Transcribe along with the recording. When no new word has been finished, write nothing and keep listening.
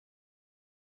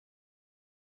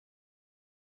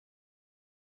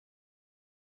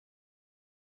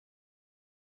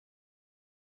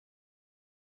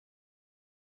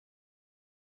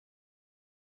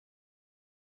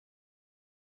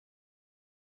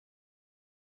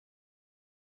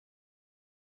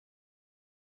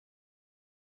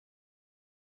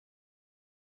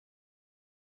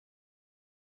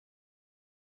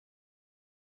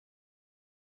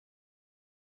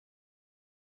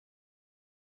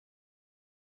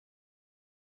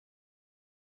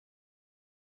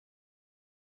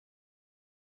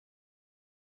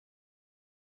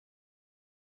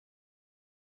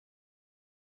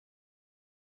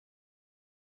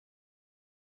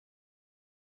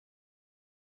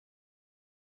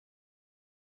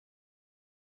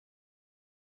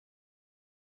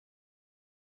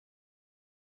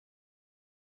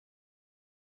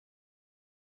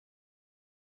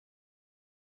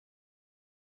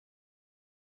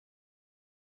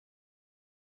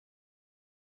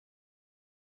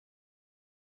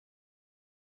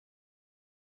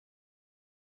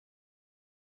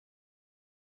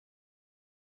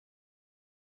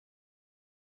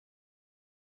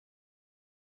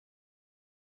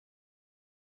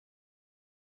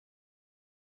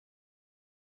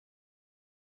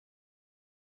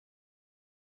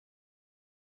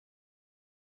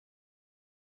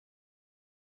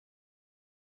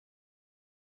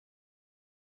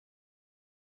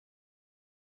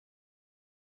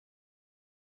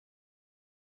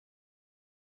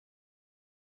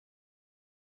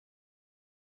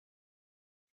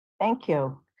Thank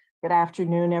you. Good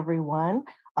afternoon, everyone.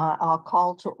 I'll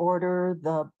call to order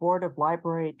the Board of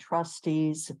Library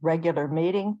Trustees regular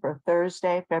meeting for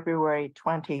Thursday, February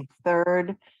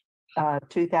 23rd,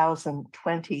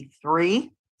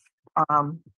 2023.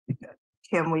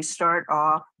 Can we start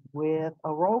off with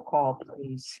a roll call,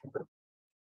 please?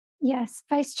 Yes,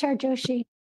 Vice Chair Joshi.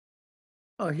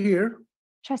 Here.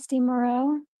 Trustee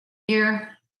Moreau.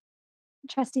 Here.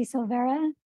 Trustee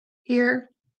Silvera. Here.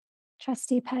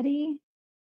 Trustee Petty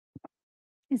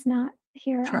is not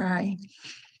here. Try.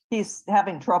 He's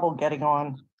having trouble getting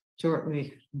on.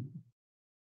 Shortly.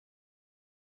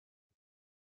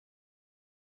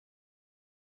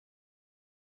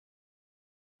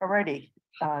 Alrighty,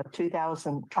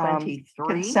 2023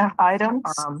 consent items.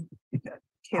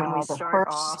 Can we start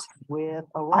off with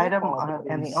a item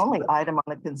and the only item on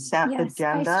the consent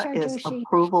agenda is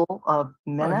approval of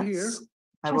minutes.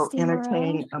 I will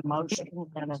entertain a motion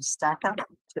and a second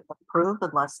to approve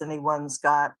unless anyone's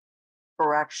got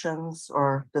corrections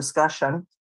or discussion.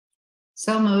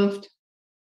 So moved.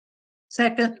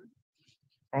 Second.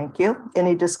 Thank you.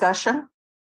 Any discussion?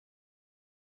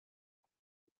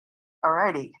 All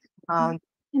righty.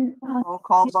 Roll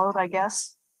call vote, I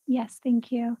guess. Yes,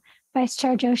 thank you. Vice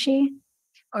Chair Joshi.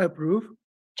 I approve.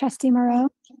 Trustee Moreau.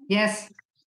 Yes.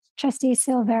 Trustee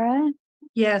Silvera.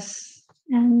 Yes.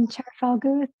 And Chair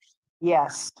Falguth.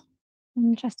 Yes.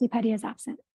 And Trustee Petty is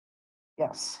absent.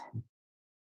 Yes.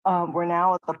 We're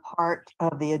now at the part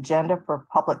of the agenda for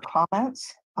public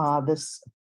comments. This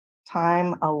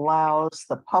time allows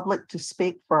the public to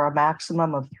speak for a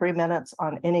maximum of 3 minutes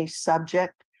on any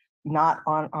subject not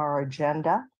on our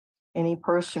agenda. Any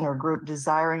person or group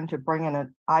desiring to bring in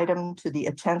an item to the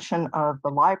attention of the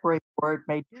library board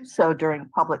may do so during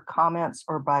public comments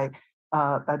or by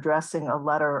addressing a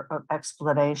letter of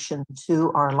explanation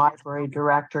to our library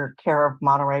director, care of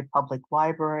Monterey Public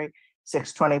Library,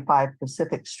 625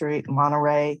 Pacific Street,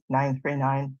 Monterey,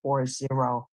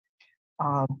 93940.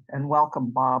 And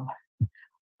welcome, Bob.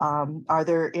 Are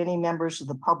there any members of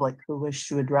the public who wish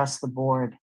to address the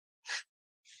board?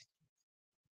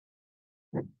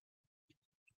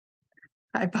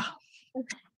 Hi, Bob.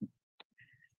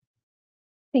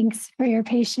 Thanks for your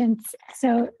patience.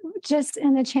 So just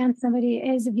in the chance somebody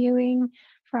is viewing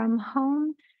from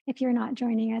home, if you're not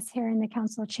joining us here in the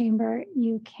council chamber,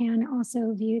 you can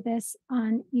also view this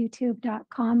on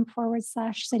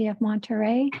youtube.com/City of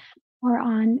Monterey or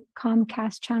on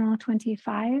Comcast channel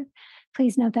 25.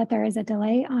 Please note that there is a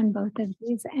delay on both of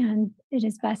these and it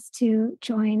is best to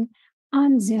join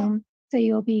on Zoom so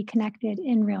you'll be connected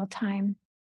in real time.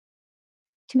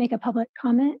 To make a public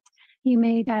comment, you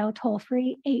may dial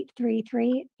toll-free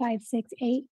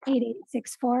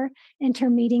 833-568-8864, enter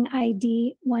meeting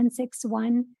ID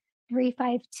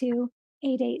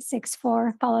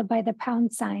 161-352-8864, followed by the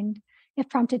pound sign. If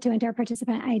prompted to enter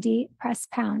participant ID, press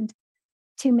pound.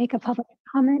 To make a public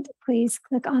comment, please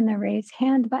click on the raise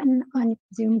hand button on your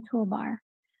Zoom toolbar.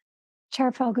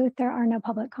 Chair Falguth, there are no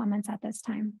public comments at this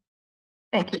time.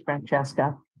 Thank you,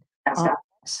 Francesca.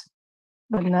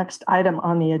 The next item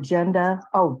on the agenda.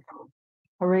 Oh,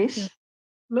 Harish?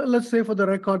 Let's say for the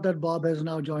record that Bob has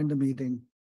now joined the meeting.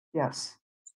 Yes.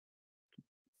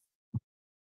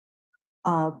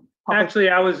 Actually,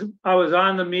 I was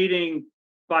on the meeting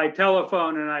by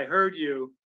telephone and I heard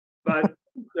you, but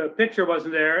the picture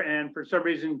wasn't there. And for some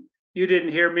reason, you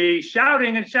didn't hear me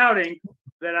shouting and shouting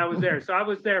that I was there. So I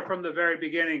was there from the very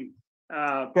beginning.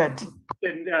 Good.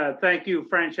 And thank you,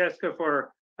 Francesca,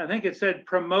 for, I think it said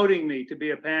promoting me to be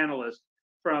a panelist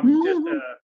from just an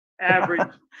average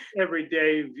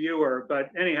everyday viewer.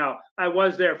 But anyhow, I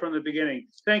was there from the beginning.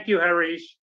 Thank you,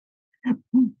 Harish.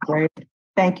 Great.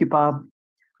 Thank you, Bob.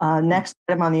 Next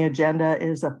item on the agenda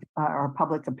is our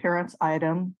public appearance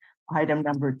item. Item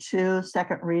number 2,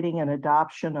 second reading and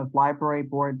adoption of Library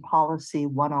Board Policy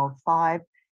 105,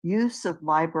 use of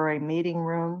library meeting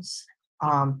rooms.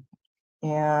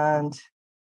 And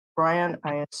Brian,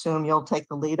 I assume you'll take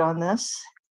the lead on this.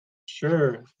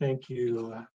 Sure. Thank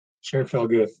you, Chair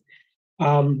Falguth.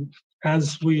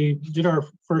 As we did our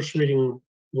first reading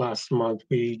last month,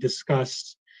 we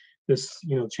discussed this,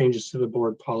 changes to the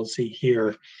board policy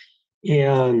here.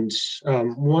 And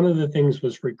one of the things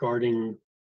was regarding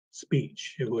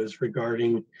speech. It was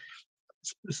regarding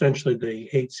essentially the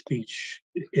hate speech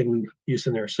in use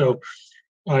in there. So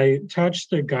I attached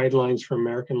the guidelines from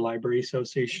American Library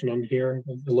Association on here.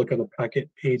 Look at the packet,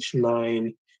 page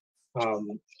 9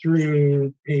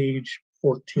 through page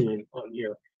 14 on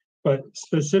here. But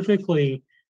specifically,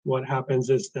 what happens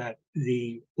is that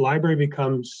the library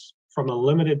becomes from a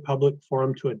limited public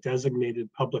forum to a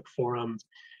designated public forum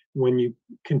when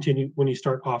you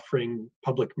start offering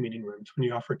public meeting rooms, when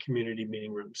you offer community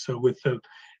meeting rooms. So with the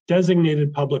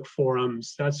designated public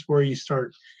forums, that's where you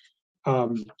start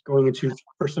going into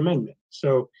First Amendment.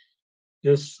 So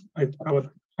I would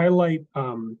highlight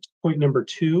point number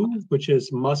 2, which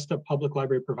is must a public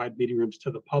library provide meeting rooms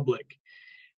to the public?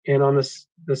 And on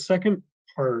the second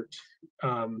part,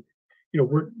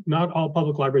 not all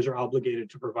public libraries are obligated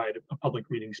to provide a public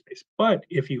meeting space, but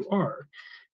if you are,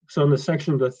 so in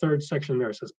the third section there,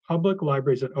 it says public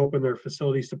libraries that open their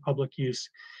facilities to public use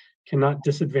cannot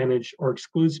disadvantage or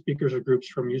exclude speakers or groups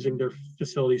from using their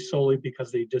facilities solely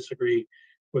because they disagree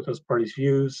with those parties'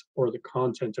 views or the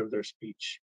content of their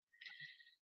speech.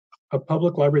 A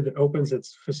public library that opens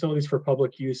its facilities for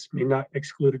public use may not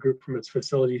exclude a group from its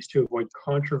facilities to avoid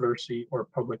controversy or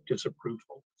public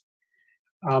disapproval.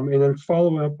 And then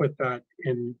following up with that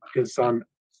is on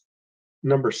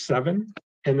number 7,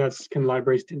 and that's, can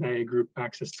libraries deny a group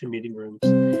access to meeting rooms?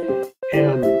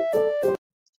 And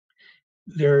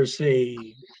there's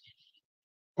the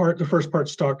first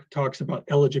part talks about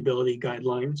eligibility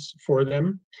guidelines for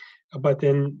them, but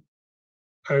then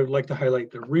I would like to highlight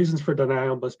the reasons for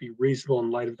denial must be reasonable in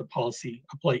light of the policy,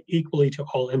 apply equally to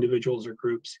all individuals or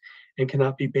groups, and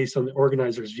cannot be based on the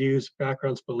organizer's views,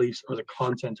 backgrounds, beliefs, or the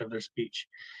content of their speech.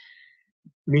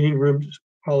 Meeting rooms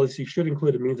policy should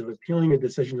include a means of appealing a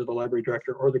decision to the library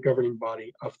director or the governing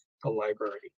body of the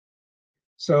library.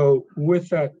 So with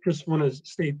that, just want to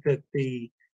state that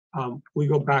we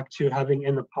go back to having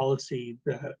in the policy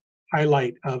the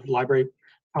highlight of library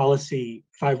policy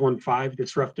 515,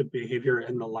 disruptive behavior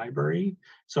in the library.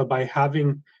 So by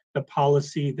having the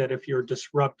policy that if you're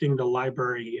disrupting the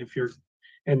library,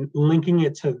 and linking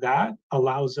it to that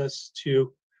allows us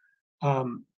to,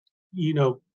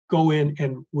 go in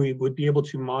and we would be able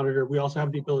to monitor. We also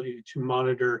have the ability to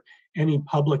monitor any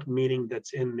public meeting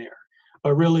that's in there.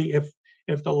 But really, if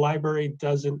the library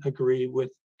doesn't agree with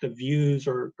the views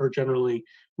or generally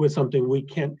with something, we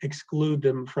can't exclude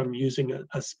them from using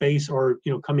a space or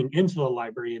coming into the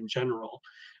library in general,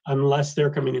 unless they're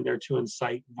coming in there to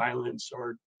incite violence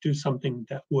or do something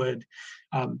that would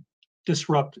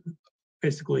disrupt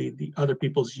basically the other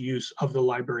people's use of the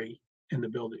library in the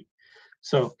building.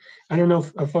 So I don't know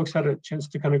if folks had a chance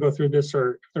to kind of go through this,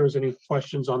 or if there was any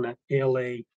questions on that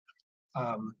ALA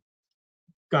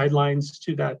guidelines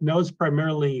to that. No, it's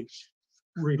primarily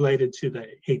related to the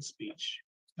hate speech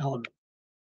element.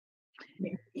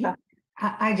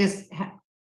 I just.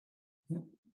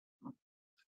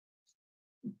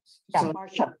 Yeah, So,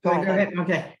 Marcia, go go ahead. ahead.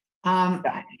 Okay.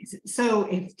 So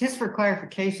if just for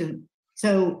clarification,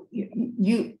 so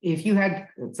if you had,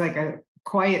 it's like a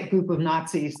quiet group of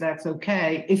Nazis, that's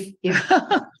okay. If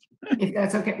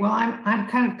that's okay. Well, I'm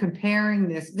kind of comparing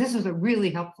this. This is a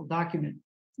really helpful document.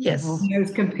 Yes. Mhm. I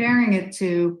was comparing it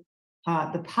to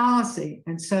the policy,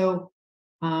 and so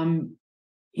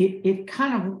it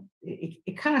kind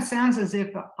of sounds as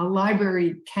if a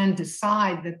library can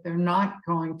decide that they're not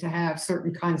going to have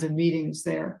certain kinds of meetings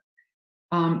there.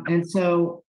 And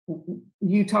so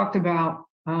you talked about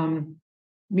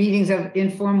meetings of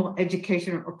informal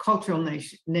education or cultural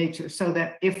nature, so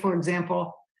that if, for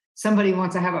example, somebody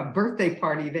wants to have a birthday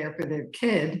party there for their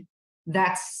kid,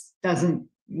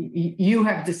 you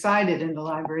have decided in the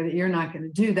library that you're not going to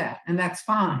do that, and that's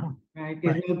fine, right?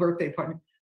 There's no birthday party.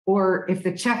 Or if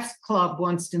the chefs club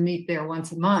wants to meet there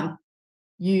once a month,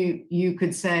 you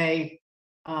could say,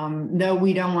 no,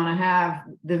 we don't want to have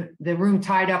the room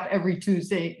tied up every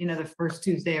Tuesday, the first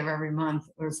Tuesday of every month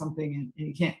or something, and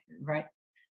you can't, right?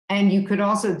 And you could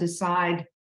also decide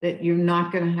that you're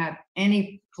not going to have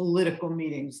any political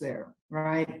meetings there,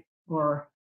 right? Or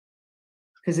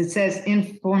because it says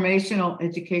informational,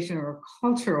 education, or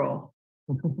cultural.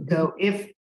 So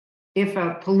if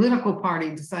a political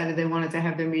party decided they wanted to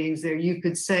have their meetings there, you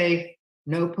could say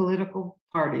no political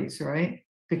parties, right?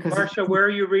 Because Marcia, where are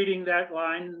you reading that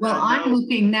line? well, I'm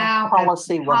looking now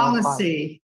Policy at the 105.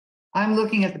 policy. I'm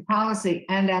looking at the policy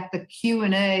and at the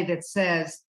Q&A that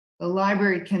says the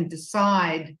library can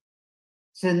decide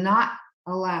to not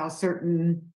allow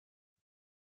certain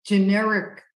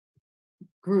generic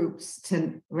groups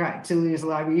to use the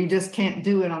library. You just can't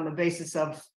do it on the basis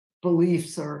of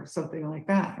beliefs or something like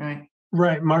that, right?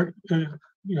 Right, Mark,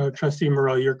 Trustee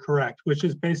Moreau, you're correct, which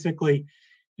is basically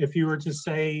if you were to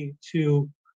say to,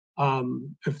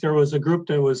 if there was a group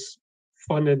that was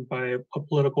funded by a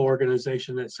political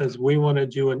organization that says we want to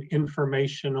do an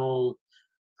informational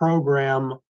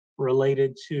program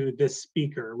related to this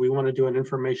speaker, we want to do an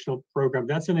informational program,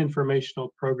 that's an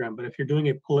informational program. But if you're doing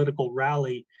a political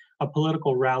rally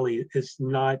is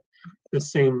not the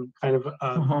same kind of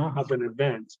an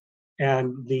event.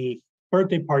 And the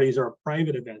birthday parties are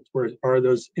private events, where are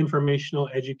those informational,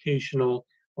 educational,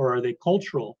 or are they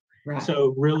cultural? Right.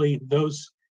 So really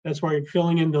that's why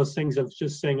filling in those things of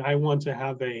just saying, I want to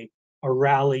have a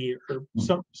rally or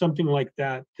something like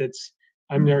that,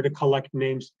 I'm there to collect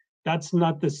names. That's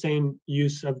not the same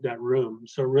use of that room.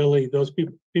 So really those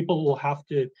people will have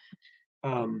to,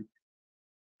 when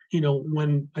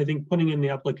I think putting in the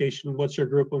application, what's your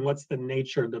group and what's the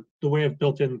nature, the way I've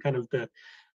built in kind of the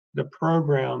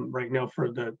program right now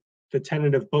for the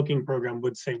tentative booking program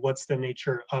would say, what's the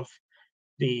nature of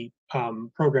the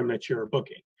program that you're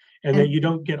booking, and that you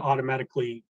don't get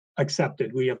automatically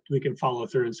accepted. We can follow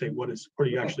through and say, what are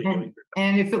you actually doing?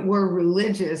 And if it were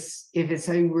religious, if it's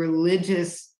a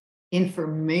religious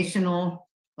informational,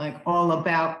 like all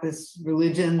about this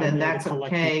religion, then that's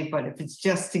okay. But if it's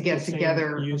just to get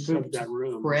together, use of that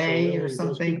room, pray or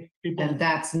something, then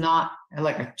that's not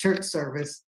like a church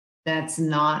service. That's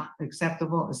not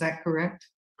acceptable. Is that correct?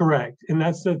 Correct. And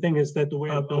that's the thing, is that the way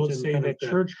I would say that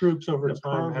church groups over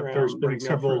time there's been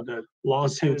several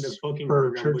lawsuits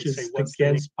for churches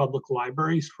against public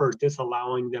libraries for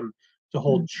disallowing them to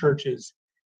hold churches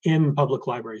in public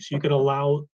libraries.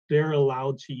 They're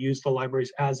allowed to use the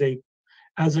libraries as a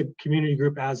community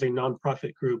group, as a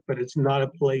nonprofit group, but it's not a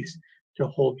place to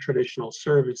hold traditional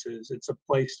services. It's a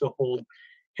place to hold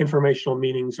informational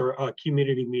meetings or a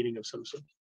community meeting of some sort.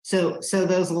 So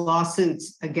those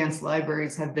lawsuits against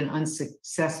libraries have been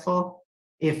unsuccessful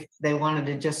if they wanted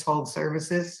to just hold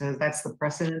services. So that's the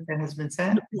precedent that has been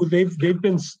set. Well, they've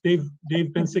been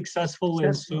successful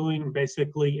in suing,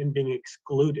 basically, and being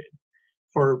excluded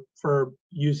for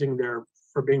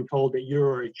being told that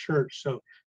you're a church. So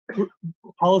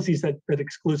policies that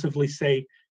exclusively say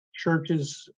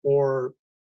churches or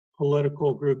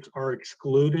political groups are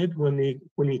excluded when you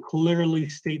clearly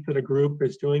state that a group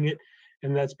is doing it.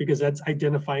 And that's because that's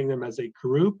identifying them as a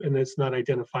group, and it's not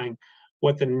identifying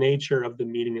what the nature of the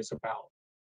meeting is about.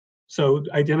 So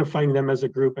identifying them as a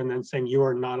group and then saying you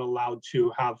are not allowed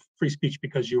to have free speech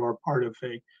because you are part of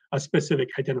a specific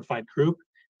identified group,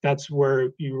 that's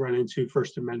where you run into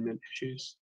First Amendment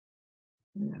issues.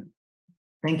 Yeah.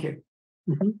 Thank you.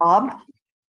 Bob?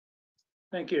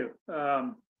 Thank you.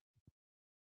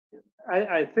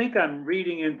 I think I'm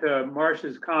reading into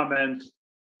Marcia's comments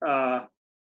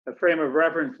a frame of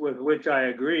reference with which I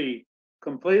agree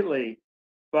completely.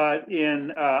 But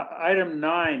in item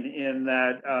 9 in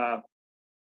that,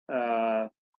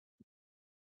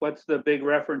 what's the big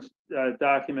reference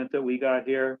document that we got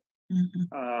here?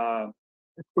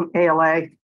 ALA.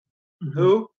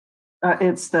 Who?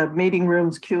 It's the meeting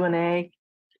rooms Q&A.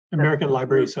 American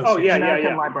Library Association. Oh, yeah.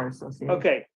 American Library Association.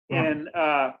 Okay. Yeah. And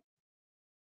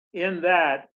in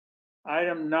that,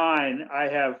 item 9, I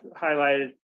have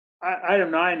highlighted. Item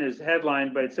 9 is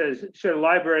headlined, but it says, should a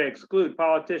library exclude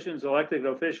politicians, elected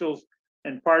officials,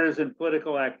 and partisan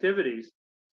political activities?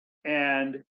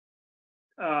 And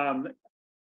then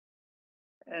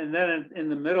in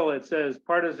the middle, it says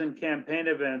partisan campaign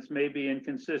events may be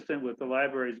inconsistent with the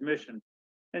library's mission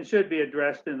and should be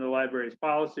addressed in the library's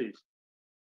policies.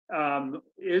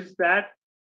 Is that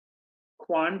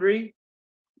quandary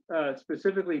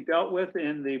specifically dealt with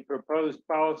in the proposed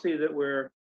policy that we're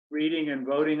reading and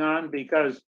voting on?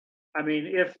 Because, I mean,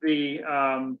 if the,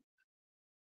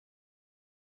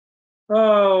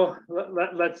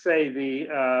 let's say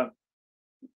the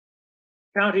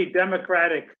county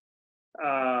Democratic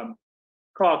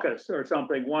caucus or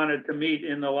something wanted to meet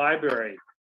in the library,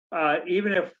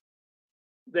 even if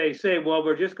they say, well,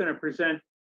 we're just going to present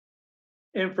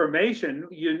information,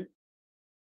 you'd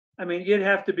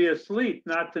have to be asleep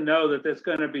not to know that that's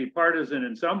going to be partisan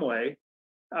in some way.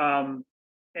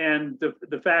 And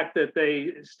the fact that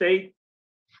they state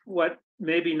what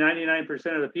maybe 99%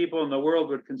 of the people in the world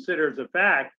would consider as a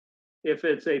fact, if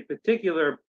it's a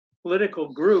particular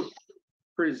political group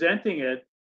presenting it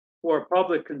for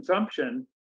public consumption,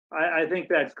 I think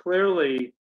that's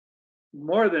clearly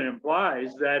more than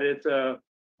implies that it's a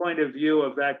point of view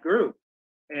of that group.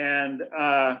 And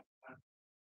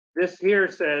this here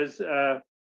says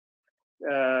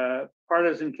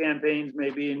partisan campaigns may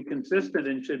be inconsistent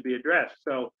and should be addressed.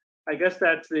 So I guess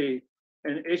that's an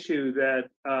issue that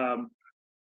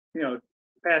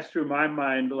passed through my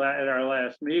mind at our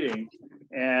last meeting,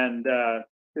 and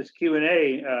this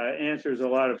Q&A answers a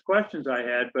lot of questions I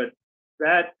had. But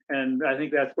that, and I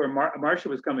think that's where Marcia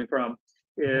was coming from,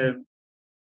 to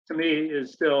me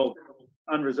is still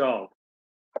unresolved.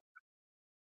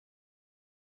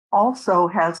 Also,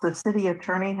 has the city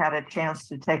attorney had a chance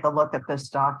to take a look at this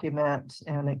document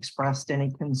and expressed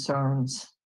any concerns?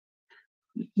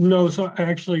 No, so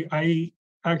I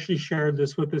actually shared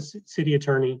this with the city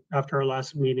attorney after our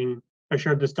last meeting, I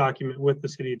shared this document with the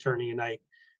city attorney, and I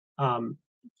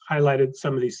highlighted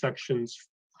some of these sections,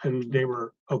 and they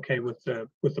were okay with the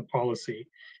policy.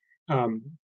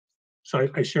 So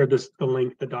I shared the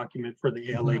link, the document for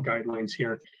the ALA guidelines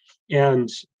here, and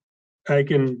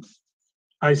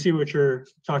I see what you're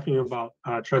talking about,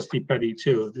 Trustee Petty,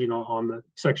 too, on the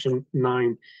section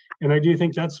 9. And I do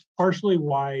think that's partially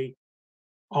why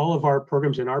all of our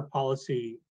programs in our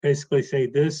policy basically say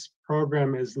this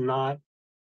program is not,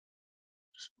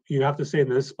 you have to say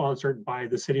this is sponsored by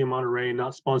the city of Monterey,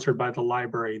 not sponsored by the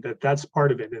library. That's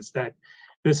part of it, is that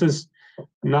this is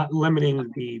not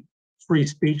limiting the free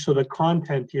speech. So the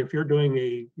content, if you're doing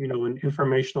an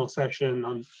informational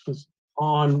session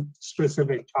on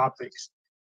specific topics,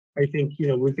 I think,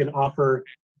 we can offer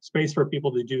space for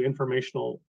people to do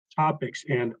informational topics.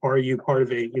 And are you part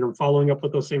of following up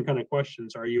with those same kind of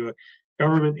questions? Are you a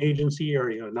government agency? Are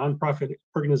you a nonprofit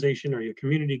organization? Are you a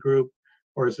community group?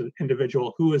 Or is it an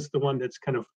individual? Who is the one that's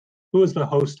who is the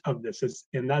host of this?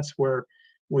 And that's where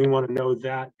we want to know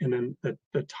that. And then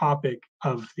the topic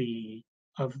of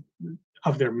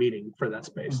their meeting for that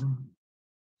space.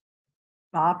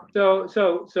 Bob?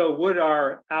 So would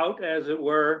our out, as it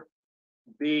were,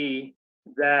 be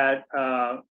that,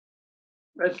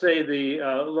 let's say the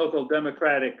local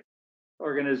Democratic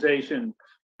organization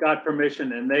got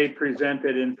permission and they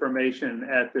presented information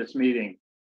at this meeting.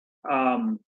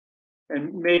 And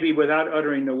maybe without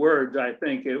uttering the words, I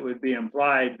think it would be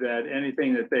implied that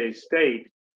anything that they state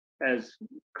as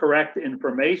correct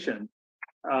information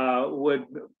would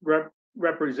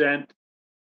represent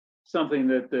something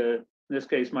that in this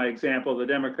case, my example, the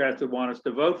Democrats would want us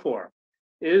to vote for.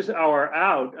 Is our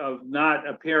out of not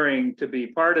appearing to be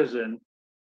partisan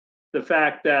the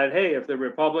fact that, hey, if the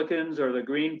Republicans or the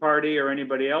Green Party or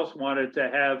anybody else wanted to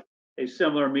have a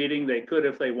similar meeting, they could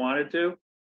if they wanted to.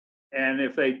 And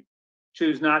if they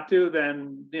choose not to,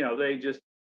 then, they just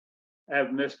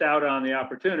have missed out on the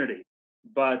opportunity.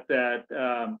 But that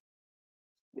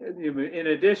in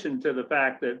addition to the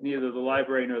fact that neither the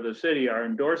library nor the city are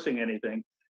endorsing anything,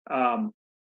 I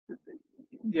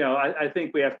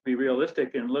think we have to be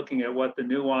realistic in looking at what the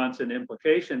nuance and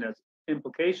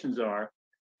implications are.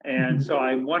 And so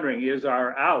I'm wondering, is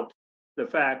our out the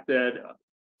fact that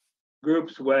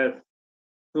groups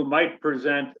who might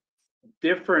present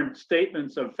different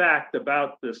statements of fact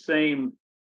about the same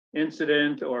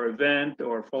incident or event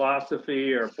or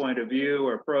philosophy or point of view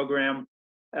or program,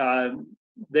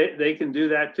 they can do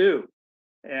that too.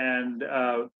 And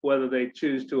whether they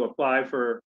choose to apply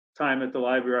for time at the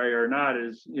library or not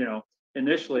is,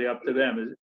 initially up to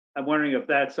them. I'm wondering if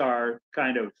that's our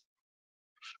kind of,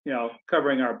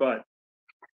 covering our butt.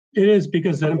 It is,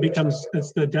 because then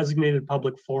it's the designated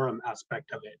public forum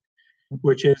aspect of it,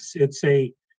 which is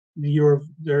the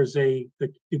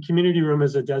community room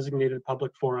is a designated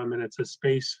public forum, and it's a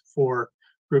space for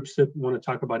groups that want to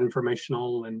talk about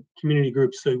informational and community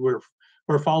groups. So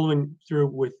we're following through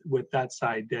with that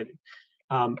side.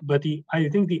 But I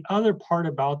think the other part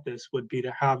about this would be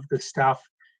to have the staff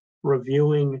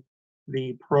reviewing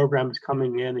the programs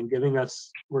coming in and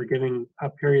we're giving a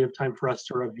period of time for us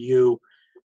to review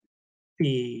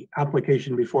the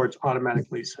application before it's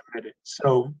automatically submitted.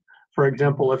 So, for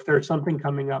example, if there's something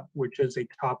coming up, which is a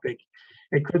topic,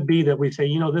 it could be that we say,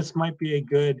 this might be a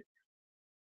good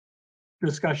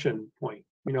discussion point.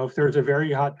 If there's a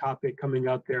very hot topic coming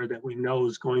out there that we know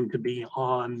is going to be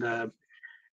on the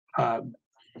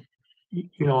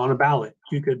on a ballot,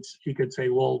 you could say,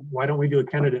 well, why don't we do a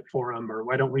candidate forum, or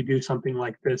why don't we do something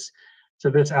like this to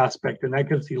this aspect? And that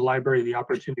gives the library the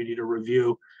opportunity to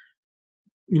review,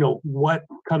 what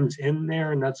comes in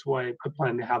there. And that's why I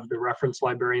plan to have the reference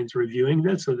librarians reviewing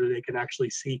this so that they can actually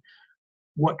see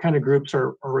what kind of groups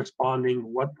are responding,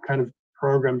 what kind of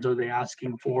programs are they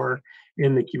asking for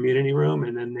in the community room,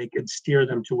 and then they could steer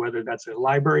them to whether that's a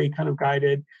library kind of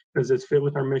guided, does this fit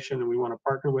with our mission and we want to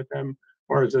partner with them,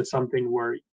 or is it something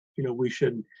where we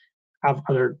should have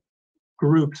other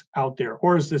groups out there,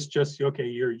 or is this just, okay,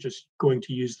 you're just going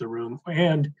to use the room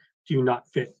and do you not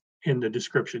fit in the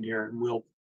description here, and we'll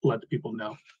let the people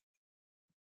know.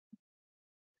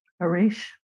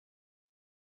 Harish?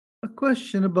 A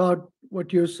question about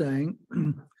what you're saying.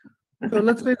 So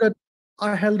let's say that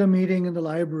I held a meeting in the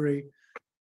library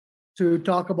to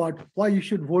talk about why you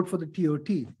should vote for the TOT.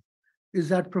 Is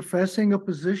that professing a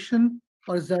position,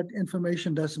 or is that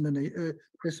information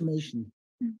dissemination?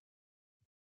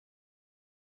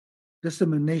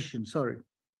 Dissemination, sorry.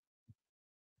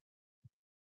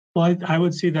 Well, I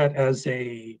would see that as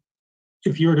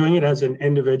if you're doing it as an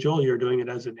individual, you're doing it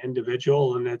as an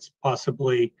individual, and it's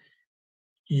possibly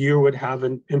you would have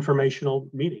an informational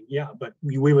meeting, yeah, but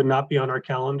we would not be on our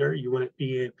calendar. You wouldn't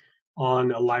be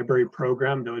on a library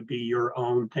program. That would be your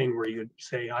own thing where you'd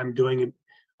say, I'm doing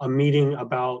a meeting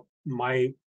about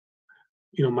my,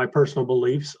 my personal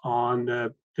beliefs on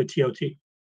the TOT.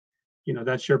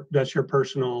 That's your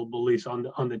personal beliefs on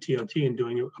the TOT and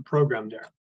doing a program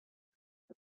there.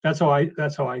 That's how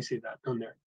I see that on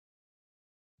there.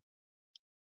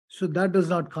 So that does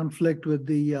not conflict with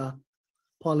the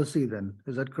policy then,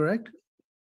 is that correct?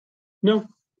 No,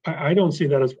 I don't see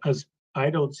that as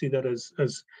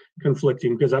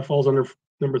conflicting, because that falls under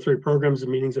number 3, programs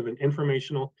and meetings of an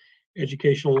informational,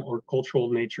 educational, or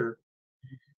cultural nature,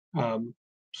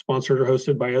 sponsored or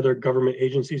hosted by other government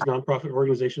agencies, nonprofit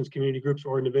organizations, community groups,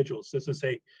 or individuals. This is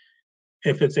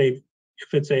if it's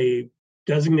a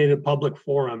designated public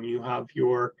forum, you have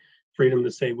your freedom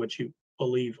to say what you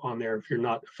believe on there if you're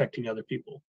not affecting other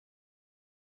people.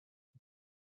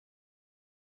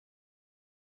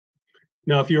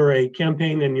 Now, if you're a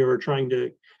campaign and you're trying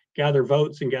to gather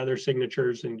votes and gather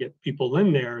signatures and get people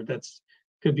in there, that's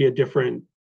could be a different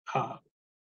kind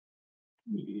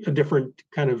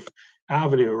of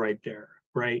avenue right there,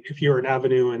 right? If you're an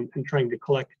avenue and trying to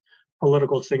collect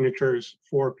political signatures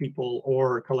for people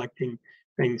or collecting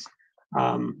things.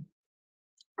 But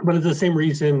it's the same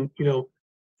reason,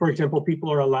 for example,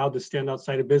 people are allowed to stand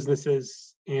outside of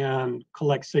businesses and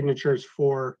collect signatures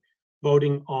for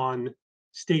voting on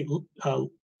state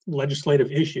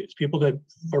legislative issues. People that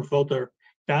are voter,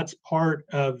 that's part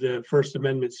of the First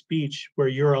Amendment speech, where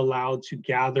you're allowed to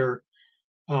gather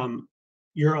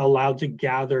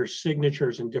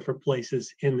signatures in different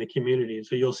places in the community.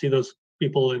 So you'll see those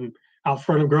people out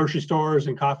front of grocery stores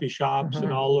and coffee shops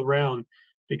and all around,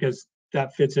 because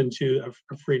that fits into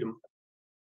a freedom.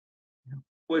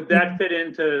 Would that fit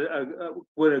into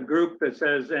with a group that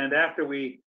says, and after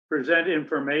we present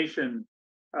information,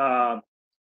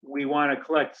 we want to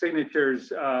collect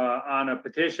signatures on a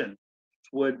petition?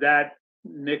 Would that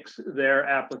nix their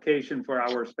application for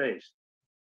our space?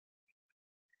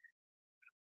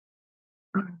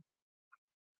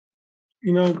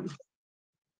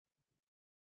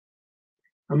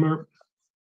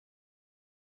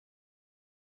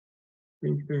 I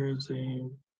think there's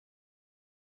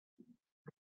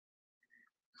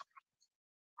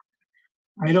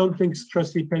I don't think,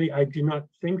 Trustee Petty, I do not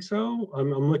think so.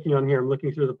 I'm looking on here, I'm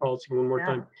looking through the policy one more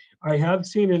time. I have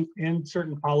seen in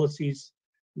certain policies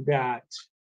that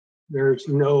there's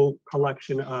no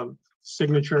collection of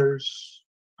signatures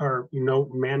or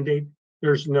mandate.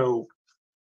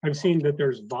 I've seen that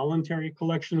there's voluntary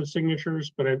collection of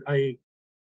signatures, but I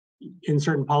in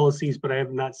certain policies, but I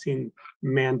have not seen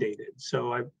mandated.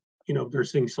 So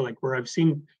there's things like where I've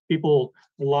seen people,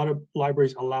 a lot of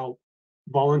libraries allow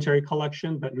voluntary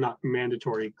collection, but not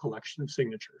mandatory collection of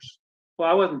signatures. Well,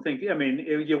 I wasn't thinking,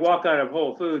 if you walk out of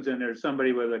Whole Foods and there's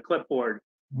somebody with a clipboard,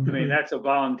 that's a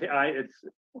volunteer.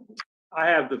 I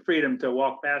have the freedom to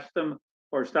walk past them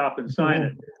or stop and sign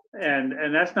it.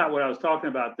 And that's not what I was talking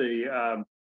about, the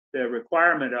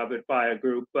requirement of it by a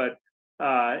group. But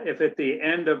if at the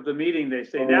end of the meeting they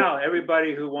say, now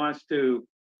everybody who wants to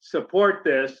support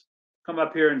this, come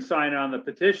up here and sign on the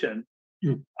petition.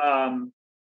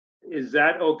 Is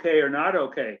that okay or not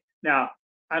okay? Now,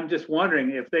 I'm just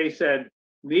wondering if they said,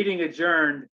 meeting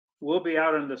adjourned, we'll be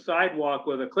out on the sidewalk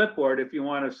with a clipboard if you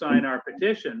want to sign our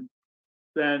petition,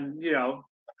 then,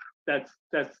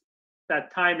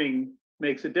 that timing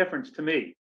makes a difference to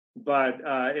me. But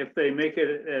if they make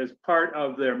it as part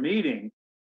of their meeting,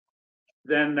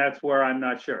 then that's where I'm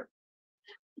not sure.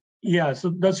 Yeah,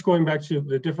 so that's going back to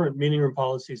the different meeting room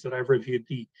policies that I've reviewed.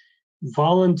 The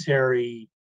voluntary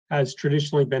has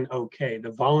traditionally been okay,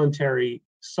 the voluntary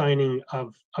signing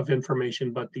of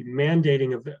information, but the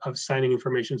mandating of signing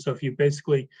information. So if you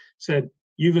basically said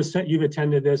you've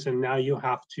attended this and now you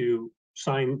have to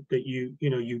sign that you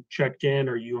checked in,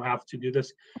 or you have to do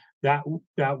this, that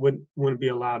wouldn't be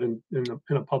allowed in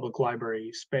a public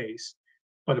library space.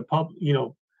 But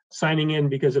signing in,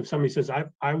 because if somebody says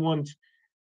I want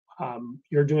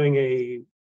you're doing a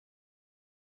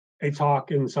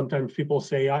talk, and sometimes people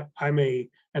say I'm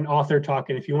an author talk,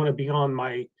 and if you want to be on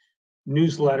my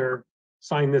newsletter,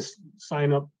 sign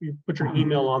up, you put your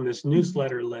email on this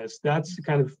newsletter list. That's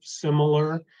kind of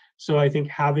similar. So I think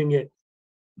having it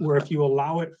where if you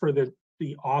allow it for the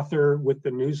author with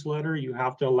the newsletter, you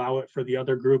have to allow it for the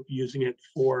other group using it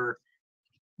for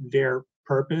their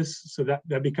purpose. So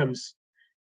that becomes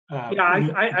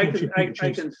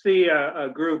I can see a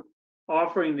group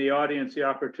offering the audience the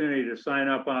opportunity to sign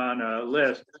up on a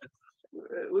list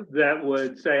that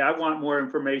would say, I want more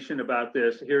information about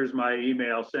this. Here's my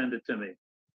email, send it to me.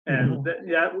 And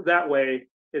that way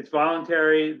it's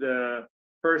voluntary. The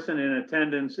person in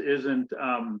attendance isn't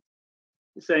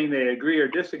saying they agree or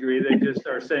disagree. They just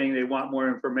are saying they want more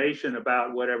information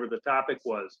about whatever the topic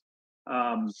was.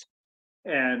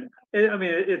 And I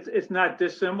mean, it's not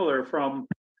dissimilar from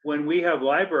when we have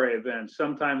library events.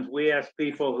 Sometimes we ask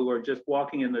people who are just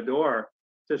walking in the door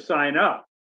to sign up.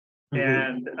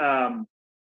 And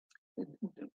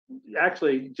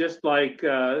actually, just like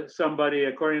somebody,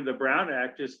 according to the Brown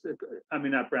Act,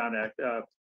 not Brown Act,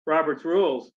 Robert's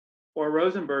rules or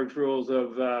Rosenberg's rules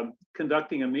of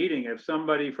conducting a meeting, if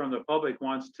somebody from the public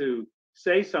wants to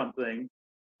say something,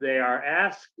 they are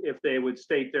asked if they would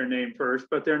state their name first,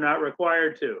 but they're not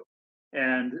required to.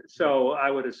 And so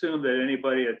I would assume that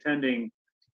anybody attending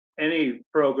any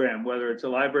program, whether it's a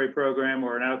library program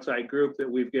or an outside group that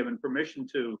we've given permission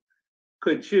to,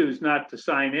 could choose not to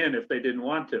sign in if they didn't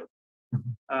want to.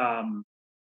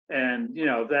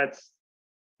 And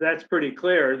that's pretty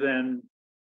clear. Then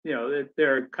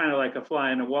they're kind of like a fly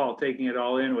on the wall, taking it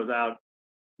all in without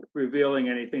revealing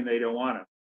anything they don't want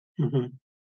to.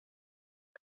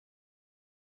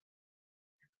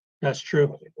 That's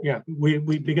true. Yeah, we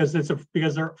because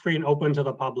they're free and open to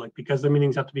the public, because the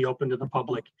meetings have to be open to the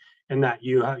public, and that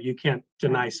you can't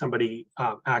deny somebody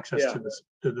access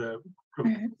to the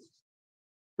room.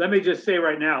 Let me just say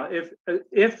right now,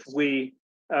 if we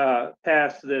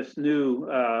pass this new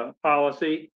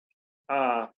policy,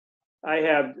 I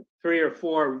have 3 or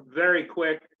 4 very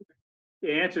quick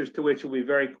answers to which will be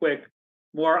very quick,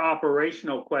 more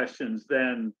operational questions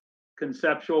than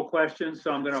conceptual questions.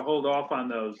 So I'm going to hold off on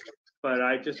those, but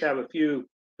I just have a few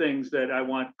things that I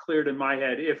want cleared in my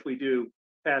head if we do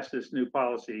pass this new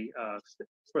policy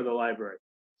for the library.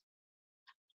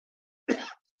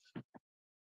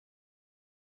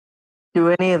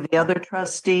 Do any of the other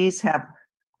trustees have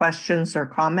questions or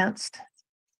comments?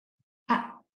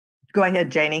 Go ahead,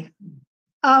 Janie.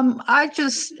 I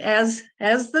just, as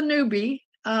the newbie,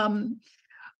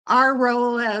 our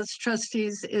role as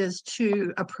trustees is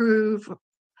to approve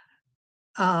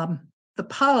the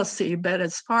policy, but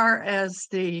as far as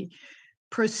the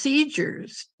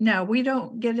procedures, now we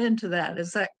don't get into that.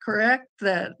 Is that correct?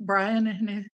 That Brian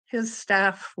and his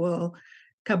staff will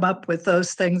come up with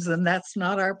those things, and that's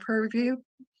not our purview?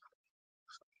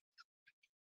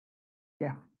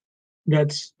 Yeah.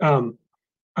 That's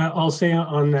I'll say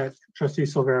on that, Trustee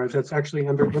Silveira, that's actually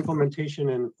under implementation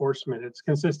and enforcement. It's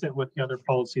consistent with the other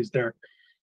policies there.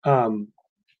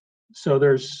 So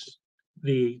there's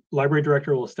the library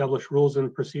director will establish rules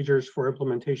and procedures for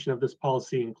implementation of this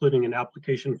policy, including an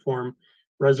application form,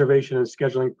 reservation and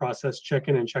scheduling process,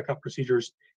 check-in and check-out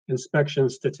procedures,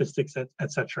 inspections, statistics,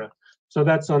 etc. So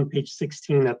that's on page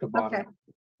 16 at the bottom. Okay.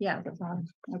 Yeah, the bottom.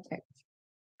 Okay,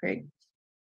 great.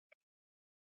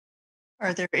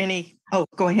 Are there any? Oh,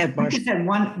 go ahead, I Marcia. just had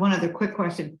one other quick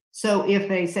question. So if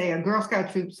they say a Girl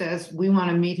Scout troop says, we want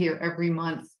to meet here every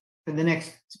month for the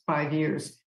next 5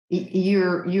 years,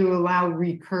 you allow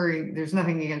recurring, there's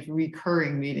nothing against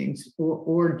recurring meetings,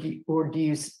 or do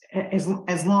you,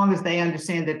 as long as they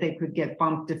understand that they could get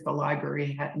bumped if the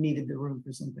library needed the room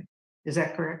for something. Is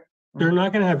that correct? They're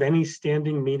not going to have any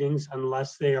standing meetings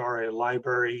unless they are a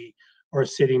library or a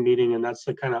city meeting, and that's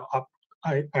the kind of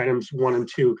items 1 and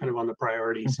 2 kind of on the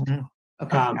priorities.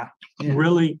 Okay.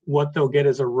 Really what they'll get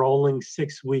is a rolling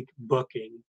 6-week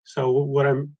booking. So what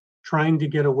I'm trying to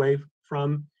get away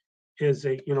from is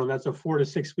that's a 4 to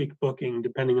 6 week booking,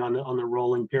 depending on the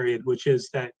rolling period, which is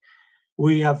that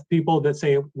we have people that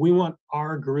say, we want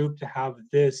our group to have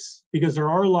this, because there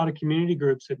are a lot of community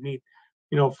groups that meet,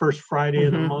 first Friday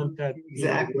of the month at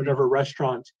whatever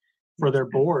restaurant for their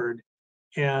board.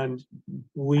 And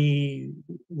we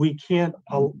can't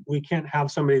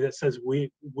have somebody that says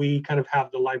we kind of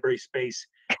have the library space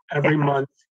every month,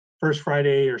 first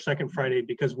Friday or second Friday,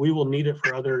 because we will need it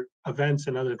for other events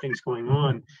and other things going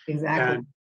on. Exactly. And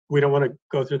we don't want to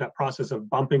go through that process of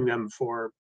bumping them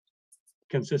for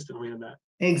consistently in that.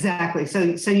 Exactly.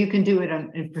 So you can do it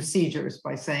in procedures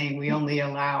by saying we only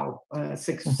allow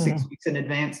 6 weeks in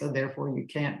advance, so therefore you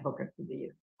can't book it for the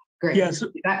year. Great. Yeah,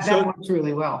 that works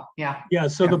really well. Yeah. Yeah.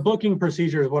 So the booking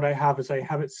procedures, what I have is I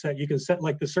have it set. You can set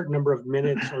like the certain number of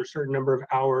minutes or a certain number of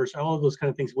hours, all of those kind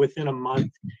of things within a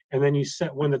month, and then you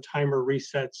set when the timer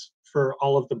resets for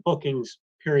all of the bookings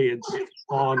periods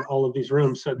on all of these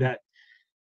rooms, so that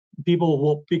people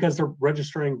will, because they're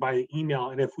registering by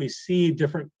email, and if we see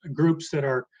different groups that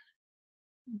are,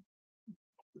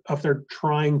 if they're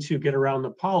trying to get around the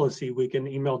policy, we can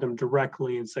email them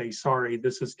directly and say, sorry,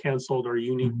 this is canceled, or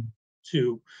you need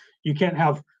to, you can't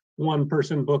have one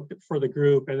person book it for the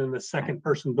group, and then the second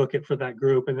person book it for that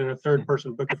group, and then a third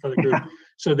person book it for the group,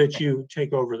 so that you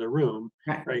take over the room,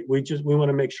 Right. right? We want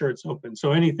to make sure it's open.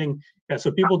 So anything, yeah,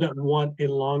 so people that want a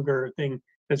longer thing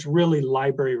that's really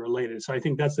library related. So I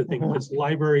think that's the thing. If it's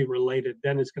library related,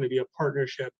 then it's going to be a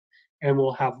partnership, and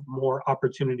we'll have more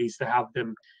opportunities to have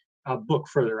them book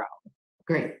further out.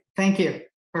 Great, thank you.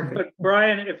 Perfect. But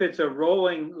Brian, if it's a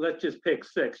rolling, let's just pick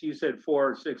 6, you said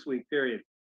 4 or 6 week period.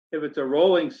 If it's a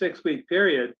rolling 6 week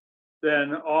period,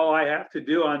 then all I have to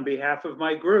do on behalf of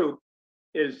my group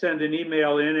is send an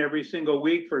email in every single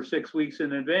week for 6 weeks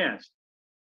in advance.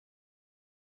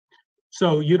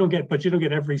 So you don't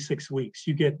get every 6 weeks.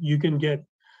 You can get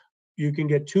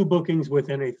 2 bookings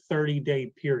within a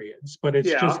 30-day periods, but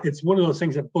it's one of those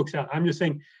things that books out. I'm just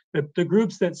saying that the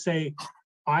groups that say,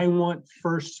 I want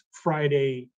first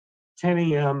Friday, 10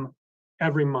 a.m.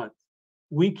 every month,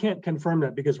 we can't confirm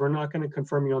that because we're not going to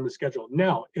confirm you on the schedule.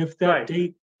 Now, if that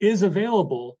date is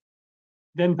available,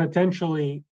 then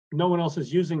potentially no one else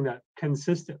is using that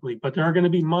consistently, but there are going to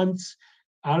be months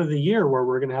out of the year where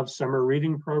we're going to have summer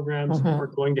reading programs. We're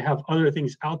going to have other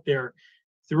things out there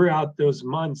throughout those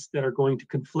months that are going to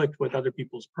conflict with other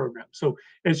people's programs. So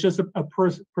it's just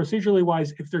procedurally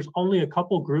wise, if there's only a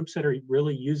couple groups that are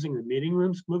really using the meeting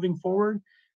rooms moving forward,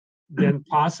 then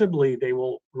possibly they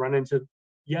will run into,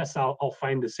 yes, I'll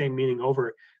find the same meeting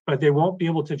over, but they won't be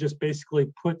able to just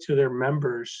basically put to their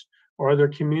members or other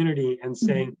community and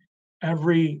saying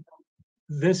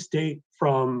this date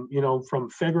from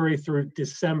February through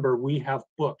December, we have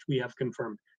booked, we have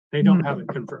confirmed. They don't have it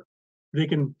confirmed. They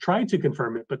can try to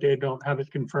confirm it, but they don't have it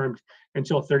confirmed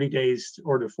until 30 days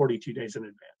or to 42 days in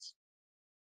advance.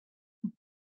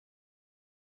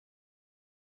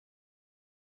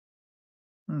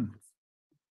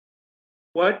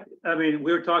 We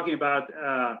were talking about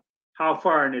how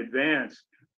far in advance,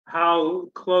 how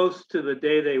close to the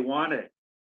day they want it.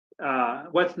 In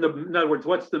other words,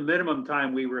 what's the minimum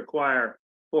time we require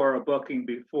for a booking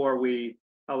before we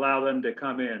allow them to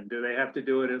come in? Do they have to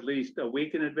do it at least a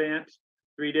week in advance,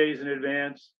 3 days in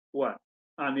advance? What?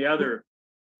 On the other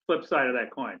flip side of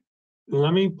that coin.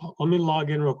 Let me log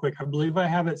in real quick. I believe I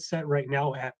have it set right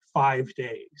now at 5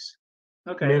 days.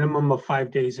 Okay. Minimum of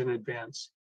 5 days in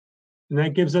advance. And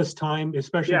that gives us time,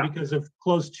 especially because of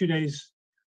closed 2 days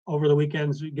over the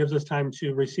weekends, it gives us time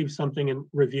to receive something and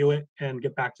review it and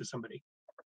get back to somebody.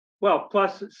 Well,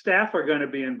 plus staff are going to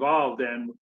be involved,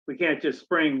 and we can't just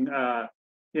spring, a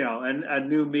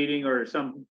new meeting or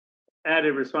some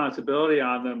added responsibility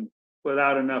on them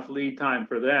without enough lead time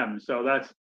for them. So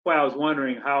that's why I was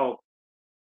wondering how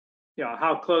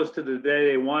close to the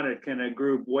day they want it can a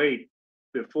group wait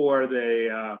before they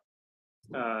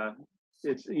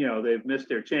they've missed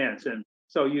their chance. And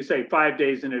so you say 5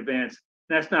 days in advance.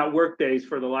 That's not work days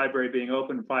for the library being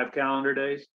open, 5 calendar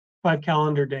days? 5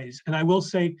 calendar days. And I will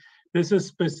say, this is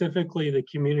specifically the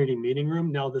community meeting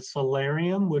room. Now the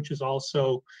solarium, which is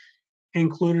also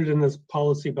included in this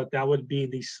policy, but that would be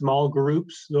the small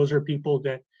groups. Those are people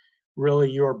that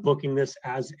really you're booking this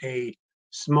as a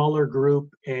smaller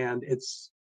group, and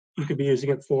you could be using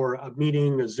it for a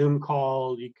meeting, a Zoom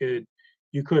call. You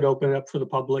could open it up for the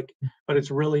public, but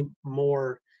it's really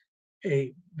more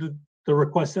the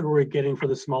request that we're getting for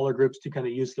the smaller groups to kind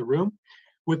of use the room.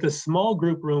 With the small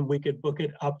group room, we could book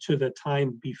it up to the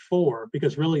time before,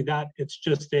 because really it's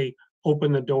just a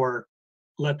open the door,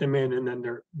 let them in, and then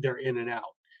they're in and out.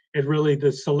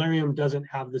 The solarium doesn't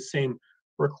have the same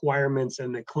requirements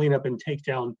and the cleanup and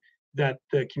takedown that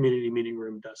the community meeting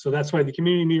room does. So that's why the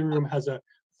community meeting room has a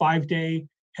 5-day,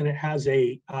 and it has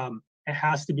it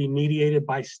has to be mediated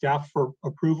by staff for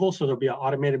approval. So there'll be an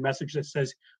automated message that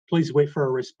says, please wait for a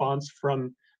response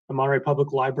from the Monterey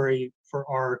Public Library for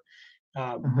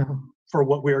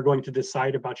what we are going to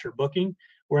decide about your booking.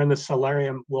 Where in the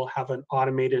solarium, we'll have an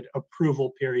automated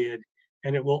approval period,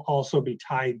 and it will also be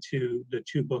tied to the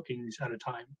 2 bookings at a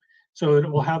time. So it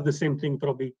will have the same thing, but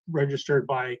it'll be registered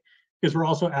by, because we're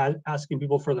also asking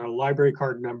people for their library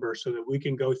card number so that we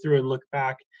can go through and look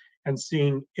back and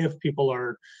seeing if people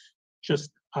are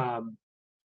just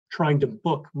trying to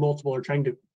book multiple or trying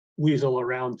to weasel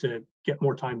around to get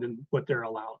more time than what they're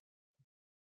allowed.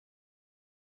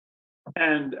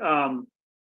 And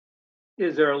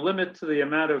is there a limit to the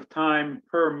amount of time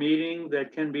per meeting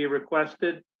that can be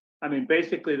requested? I mean,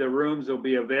 basically the rooms will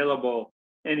be available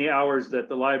any hours that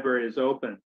the library is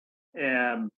open.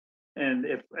 And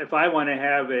if I want to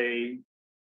have a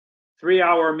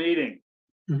 3-hour meeting,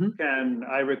 can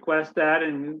I request that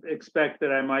and expect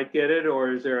that I might get it,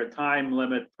 or is there a time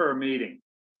limit per meeting?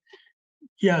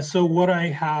 Yeah, so what I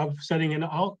have setting, and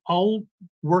I'll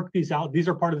work these out. These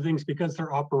are part of the things because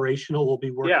they're operational. We'll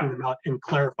be working Yeah. them out and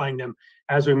clarifying them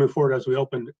as we move forward, as we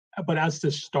open. But as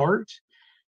to start,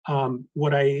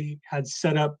 what I had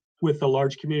set up with the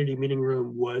large community meeting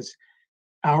room was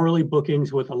hourly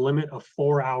bookings with a limit of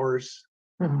 4 hours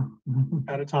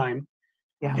at a time.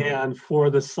 Yeah. And for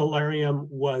the solarium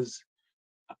was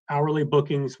hourly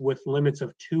bookings with limits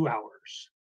of 2 hours.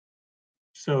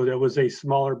 So there was a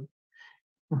smaller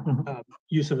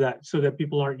use of that so that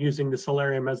people aren't using the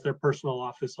solarium as their personal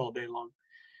office all day long.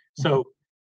 So,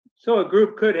 So a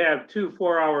group could have 2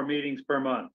 4-hour meetings per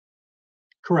month.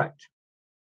 correct.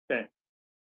 Okay.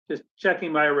 Just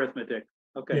checking my arithmetic.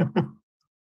 Okay. Yeah.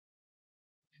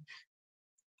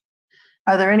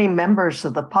 Are there any members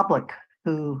of the public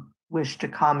who wish to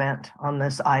comment on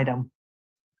this item?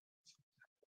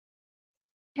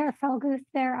 Chair Felguth,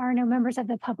 there are no members of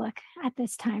the public at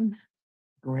this time.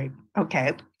 Great.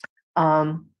 Okay.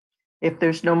 If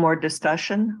there's no more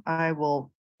discussion, I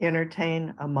will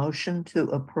entertain a motion to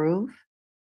approve.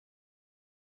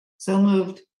 So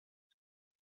moved.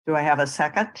 Do I have a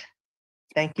second?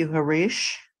 Thank you,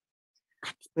 Harish.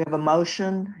 We have a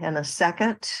motion and a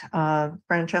second.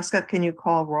 Francesca, can you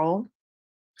call roll?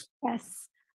 Yes.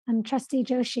 Trustee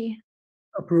Joshi,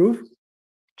 Approve?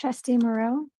 Trustee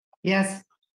Moreau, Yes.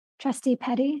 Trustee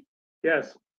Petty,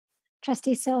 Yes.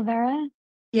 Trustee Silvera,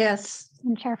 Yes,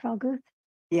 and Chair Felguth.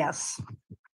 Yes.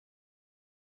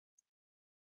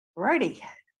 Righty,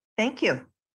 thank you.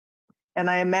 And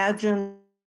I imagine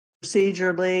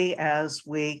procedurally as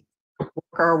we work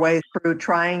our way through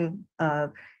trying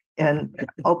and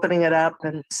opening it up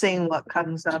and seeing what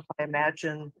comes up, I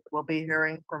imagine we'll be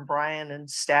hearing from Brian and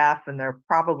staff, and there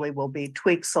probably will be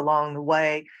tweaks along the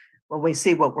way when we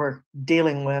see what we're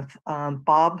dealing with.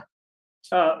 Bob?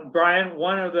 Brian,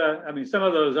 some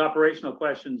of those operational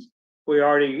questions we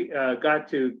already got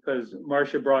to because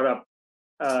Marcia brought up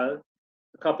a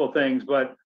couple things,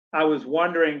 but I was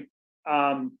wondering,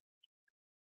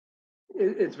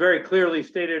 it's very clearly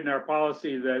stated in our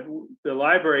policy that the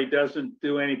library doesn't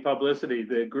do any publicity.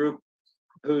 The group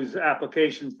whose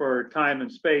application for time and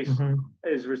space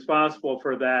is responsible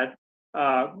for that.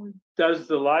 Does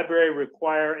the library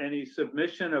require any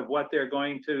submission of what they're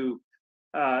going to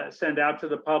send out to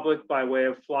the public by way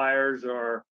of flyers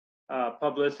or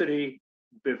publicity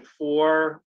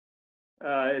before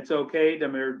it's okayed? I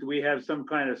mean, or do we have some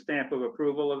kind of stamp of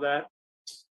approval of that?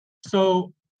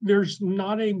 So there's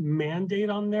not a mandate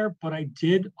on there, but I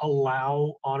did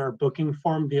allow on our booking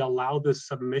form, allow the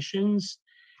submissions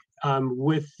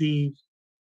with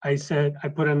I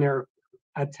put in there,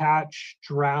 attach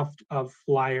draft of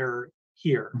flyer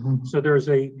here. So there's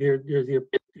the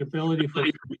ability for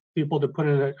people to put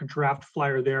in a draft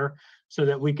flyer there so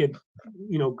that we could,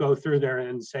 go through there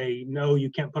and say, no,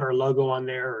 you can't put our logo on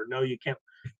there, or no, you can't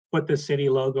put the city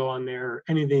logo on there, or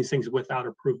any of these things without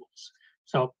approvals.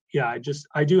 So yeah,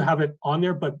 I do have it on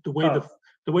there, but the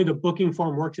way the booking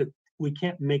form works, we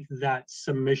can't make that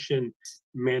submission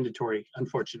mandatory,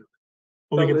 unfortunately.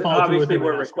 But we can follow through with Obviously, it.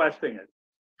 we're requesting it.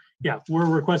 Yeah, we're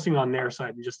requesting on their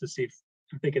side just to see if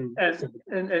they can.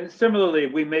 And similarly,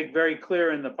 we make very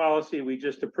clear in the policy we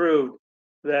just approved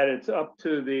that it's up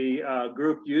to the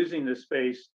group using the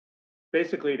space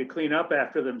basically to clean up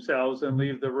after themselves and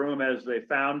leave the room as they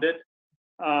found it.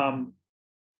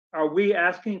 Are we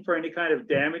asking for any kind of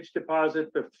damage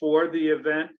deposit before the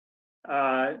event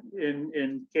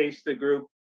in case the group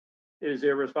is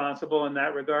irresponsible in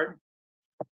that regard?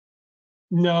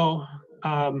 No,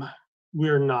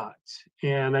 we're not.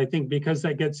 And I think because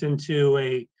that gets into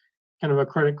a kind of a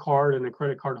credit card and a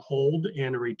credit card hold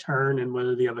and a return, and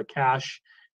whether they have a cash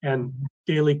and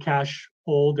daily cash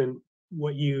hold and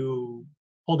what you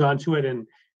hold on to it and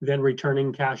then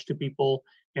returning cash to people.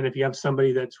 And if you have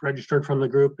somebody that's registered from the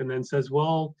group and then says,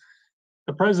 well,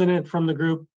 the president from the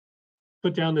group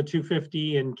put down the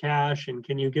 $250 in cash and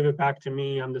can you give it back to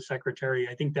me? I'm the secretary.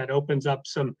 I think that opens up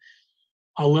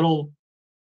a little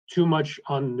too much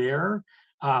on there.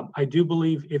 I do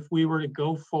believe if we were to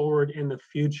go forward in the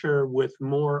future with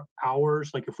more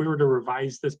hours, like if we were to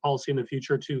revise this policy in the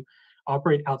future to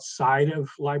operate outside of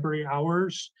library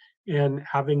hours and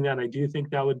having that, I do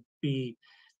think that would be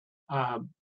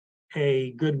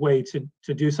a good way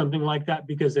to do something like that,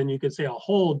 because then you could say a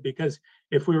hold, because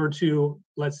if we were to,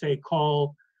 let's say,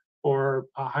 call or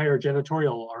hire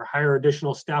janitorial or hire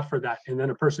additional staff for that, and then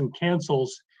a person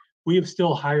cancels, we have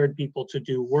still hired people to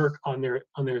do work on their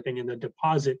thing, and the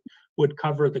deposit would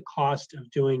cover the cost of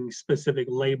doing specific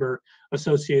labor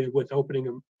associated with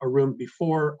opening a room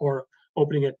before or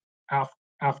opening it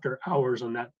after hours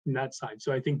on that side.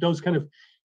 So I think those kind of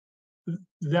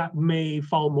that may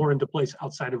fall more into place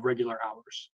outside of regular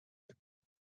hours.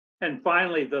 And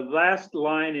finally, the last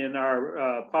line in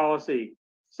our policy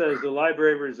says the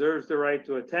library reserves the right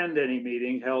to attend any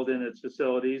meeting held in its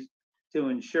facilities to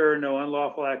ensure no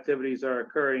unlawful activities are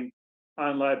occurring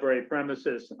on library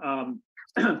premises.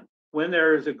 When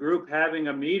there is a group having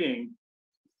a meeting,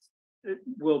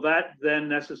 will that then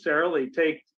necessarily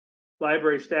take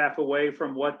library staff away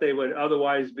from what they would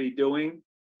otherwise be doing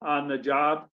on the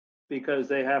job? Because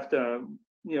they have to,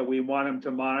 we want them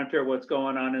to monitor what's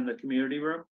going on in the community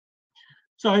room?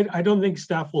 So I don't think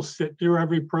staff will sit through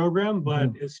every program, but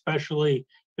especially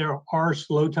there are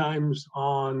slow times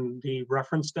on the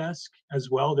reference desk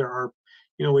as well. There are,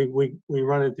 we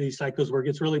run into these cycles where it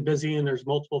gets really busy and there's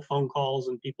multiple phone calls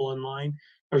and people in line.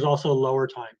 There's also lower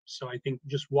times. So I think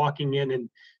just walking in and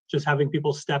just having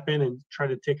people step in and try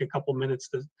to take a couple minutes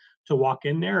to walk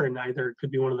in there, and either it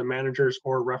could be one of the managers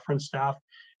or reference staff,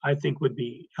 I think would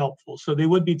be helpful. So they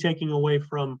would be taking away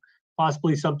from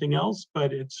possibly something else,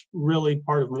 but it's really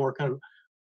part of more kind of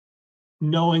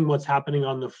knowing what's happening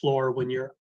on the floor when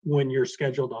you're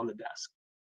scheduled on the desk.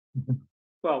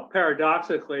 Well,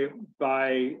 paradoxically,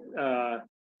 by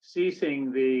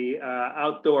ceasing the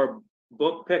outdoor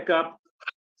book pickup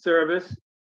service,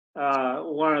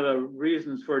 one of the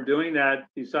reasons for doing that,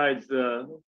 besides the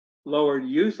lowered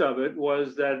use of it,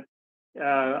 was that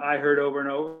I heard over and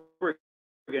over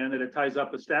again that it ties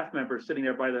up a staff member sitting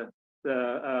there by the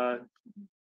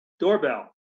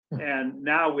doorbell. And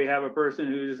now we have a person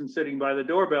who isn't sitting by the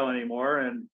doorbell anymore,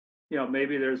 and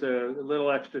maybe there's a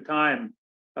little extra time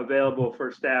available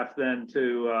for staff then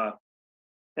to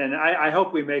and I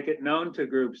hope we make it known to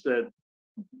groups that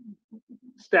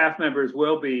staff members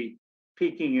will be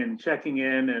peeking and checking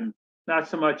in, and not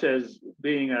so much as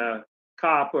being a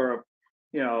cop or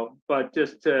but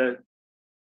just to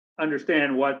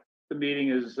understand what the meeting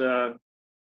is,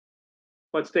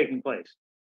 what's taking place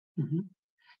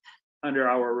under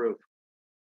our roof.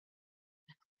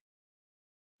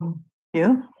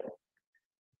 You.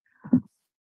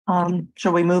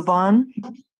 Shall we move on?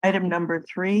 Item number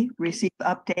 3, receive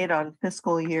update on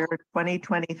fiscal year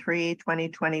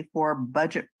 2023-2024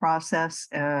 budget process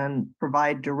and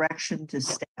provide direction to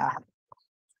staff.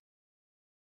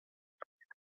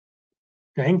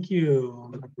 Thank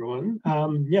you, everyone.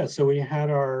 So we had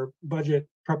our budget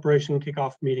preparation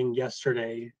kickoff meeting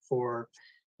yesterday for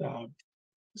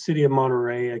City of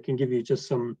Monterey. I can give you just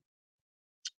some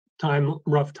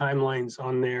rough timelines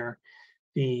on there.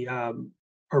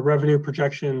 Our revenue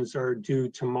projections are due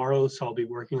tomorrow, so I'll be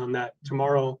working on that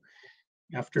tomorrow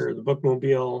after the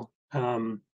bookmobile.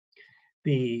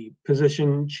 The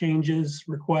position changes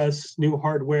requests, new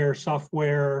hardware,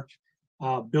 software,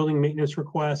 building maintenance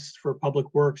requests for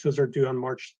public works, those are due on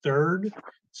March 3rd.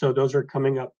 So those are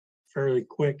coming up fairly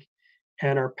quick.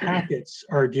 And our packets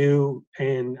are due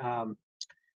in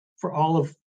for all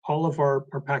of our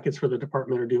packets for the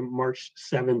department are due March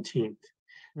 17th.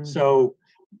 So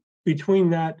between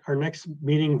that, our next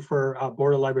meeting for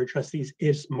Board of Library Trustees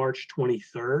is March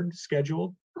 23rd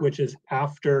scheduled, which is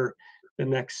after the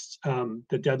next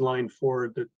the deadline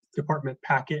for the department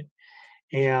packet.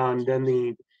 And then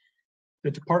the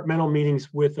departmental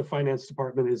meetings with the finance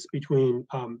department is between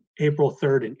April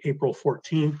 3rd and April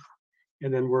 14th.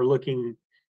 And then we're looking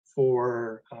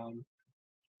for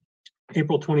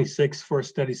April 26th for a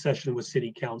study session with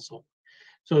City Council.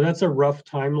 So that's a rough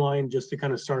timeline just to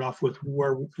kind of start off with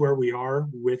where we are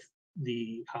with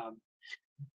the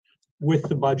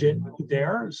budget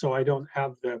there. So I don't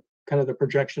have the kind of the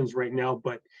projections right now,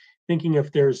 but thinking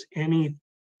if there's anything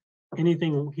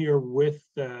here with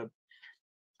the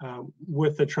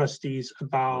trustees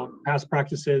about past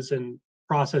practices and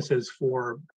processes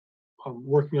for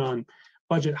working on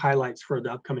budget highlights for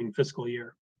the upcoming fiscal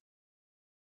year.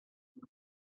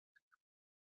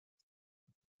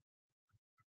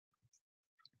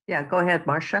 Yeah, go ahead,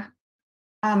 Marcia.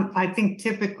 I think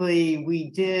typically we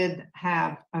did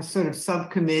have a sort of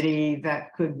subcommittee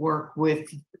that could work with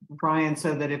Brian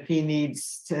so that if he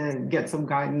needs to get some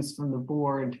guidance from the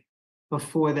board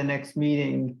before the next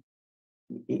meeting,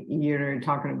 you're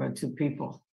talking about 2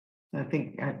 people. I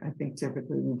think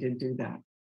typically we did do that.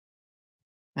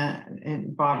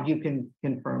 And Bob, you can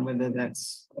confirm whether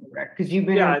that's correct, because you've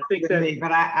been I think with that me,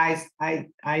 but I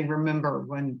remember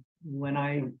when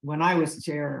I was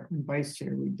chair and vice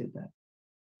chair, we did that.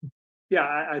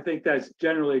 Yeah, I think that's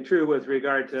generally true with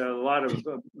regard to a lot of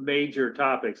major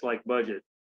topics like budget.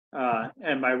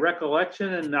 And my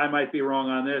recollection, and I might be wrong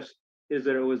on this, is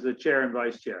that it was the chair and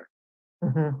vice chair.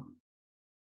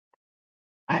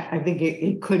 I think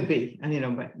it could be,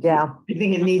 but Yeah. I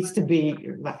think it needs to be,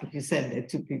 like you said,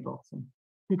 2 people. So.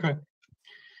 Okay.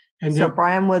 And So there,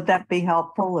 Brian, would that be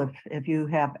helpful if you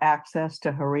have access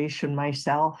to Harish and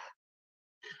myself?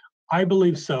 I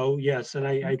believe so, yes. And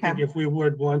I think Okay. if we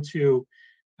would want to,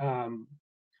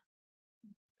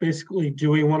 basically, do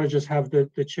we want to just have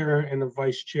the chair and the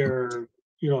vice chair,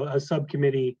 a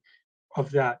subcommittee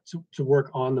of that to work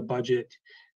on the budget?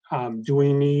 Do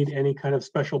we need any kind of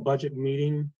special budget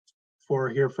meeting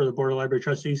for the Board of Library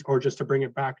Trustees, or just to bring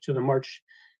it back to the March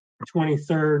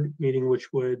 23rd meeting,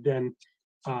 which would then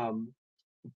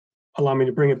allow me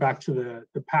to bring it back to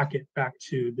the packet, back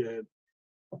to the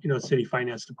City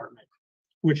Finance Department,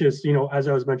 which is, as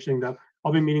I was mentioning, that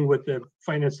I'll be meeting with the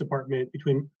Finance Department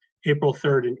between April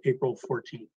 3rd and April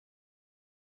 14th.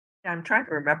 I'm trying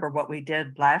to remember what we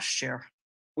did last year.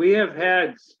 We have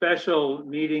had special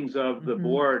meetings of the Mhm.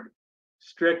 board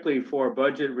strictly for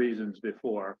budget reasons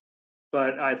before.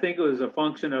 But I think it was a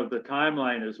function of the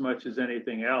timeline as much as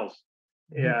anything else.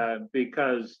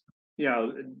 Because,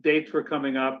 dates were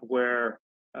coming up where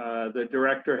the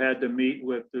director had to meet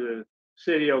with the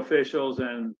city officials,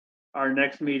 and our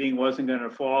next meeting wasn't going to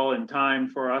fall in time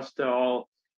for us to all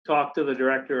talk to the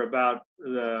director about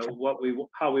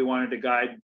how we wanted to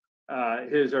guide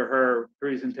his or her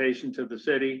presentation to the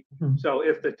city. Mhm. So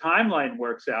if the timeline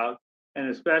works out, and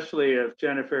especially if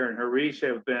Jennifer and Harish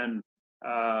have been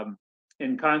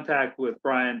in contact with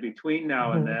Brian between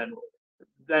now and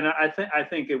then I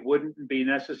think it wouldn't be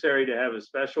necessary to have a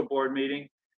special board meeting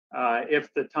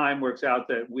if the time works out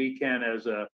that we can, as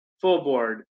a full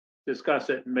board, discuss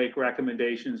it and make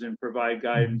recommendations and provide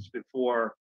guidance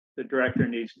before the director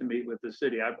needs to meet with the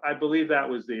city. I believe that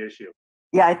was the issue.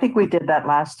 Yeah, I think we did that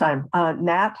last time.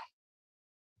 Nat?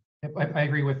 I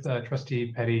agree with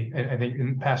Trustee Petty. I think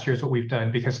in past years, what we've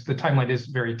done, because the timeline is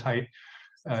very tight,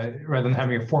 rather than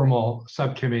having a formal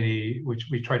subcommittee, which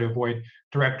we try to avoid,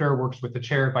 director works with the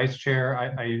chair, vice chair.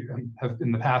 I have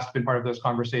in the past been part of those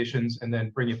conversations, and then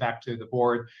bring it back to the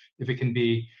board. If it can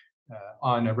be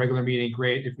on a regular meeting,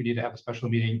 great. If we need to have a special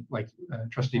meeting, like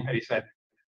Trustee Petty said,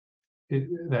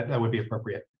 that would be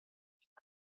appropriate.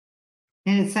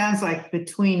 And it sounds like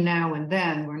between now and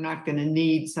then, we're not going to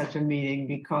need such a meeting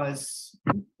because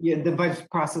the budget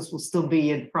process will still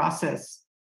be in process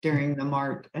during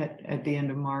the at the end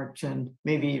of March, and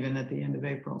maybe even at the end of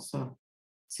April. So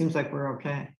it seems like we're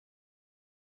okay.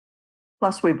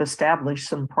 Plus, we've established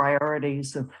some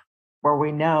priorities of where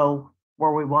we know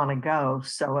where we want to go.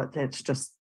 So it's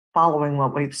just following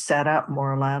what we've set up,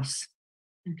 more or less.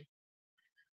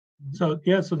 So,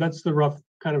 yeah, so that's the rough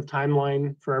kind of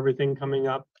timeline for everything coming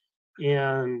up.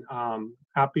 And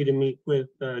happy to meet with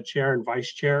the chair and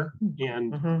vice chair.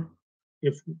 And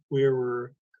if we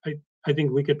were, I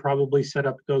think we could probably set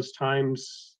up those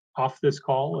times off this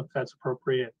call if that's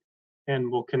appropriate.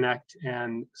 And we'll connect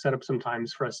and set up some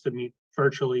times for us to meet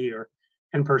virtually or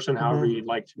in person, however you'd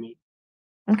like to meet.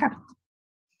 Okay.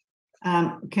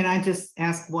 Can I just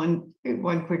ask one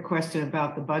quick question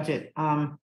about the budget?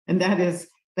 And that is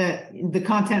that the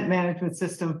content management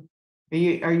system, are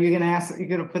you going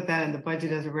to put that in the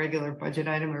budget as a regular budget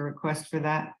item, or request for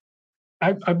that?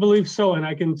 I believe so, and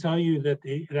I can tell you that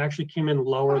it actually came in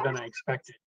lower than I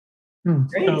expected.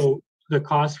 Great. So the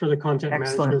cost for the content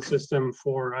Excellent. management system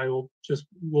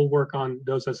we'll work on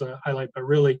those as a highlight, but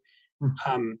really,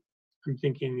 I'm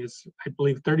thinking is, I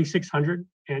believe, $3,600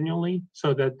 annually,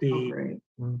 so that Great.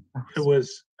 it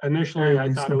was initially, Very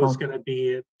I thought it was reasonable. going to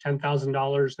be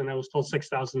 $10,000, and I was told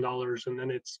 $6,000, and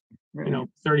then it's, Right.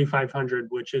 $3,500,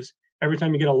 which is every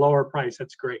time you get a lower price,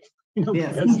 that's great. Yes,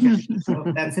 because, okay. So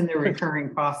if that's in the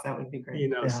recurring cost, that would be great.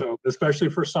 Yeah. so especially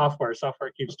for software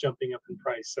keeps jumping up in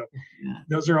price. So Yeah.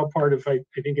 those are all part of, I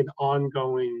think, an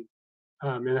ongoing,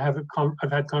 and I've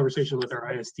had conversation with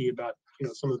our ISD about,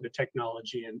 some of the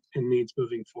technology and needs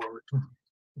moving forward.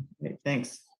 Great,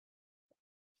 thanks.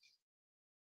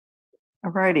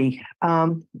 All righty.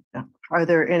 Are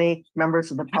there any members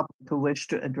of the public who wish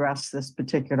to address this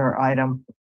particular item?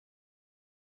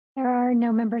 There are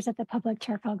no members of the public,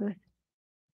 Chair Falgoth.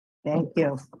 Thank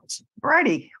you.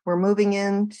 Righty, we're moving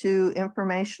into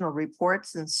informational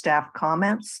reports and staff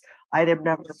comments. Item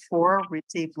number 4,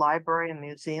 receive library and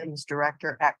museums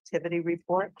director activity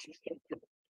report.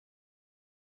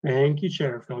 Thank you,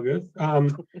 Chair Felguth.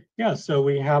 Yeah, so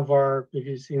we have if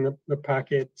you've seen the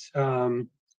packet, I'm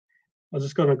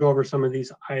just going to go over some of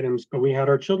these items, but we had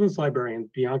our children's librarian,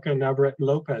 Bianca Navarrete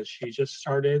Lopez. She just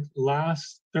started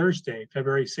last Thursday,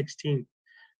 February 16th.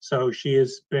 So she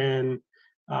has been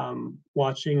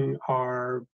watching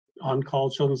our on-call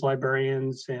children's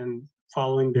librarians and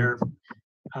following their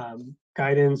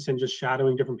guidance and just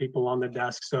shadowing different people on the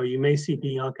desk. So you may see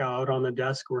Bianca out on the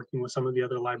desk working with some of the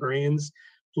other librarians,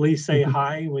 please say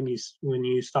hi when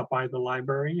you stop by the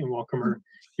library, and welcome her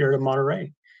here to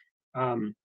Monterey.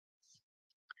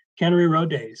 Cannery Road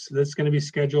Days. This is going to be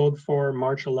scheduled for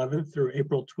March 11th through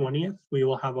April 20th. We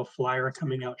will have a flyer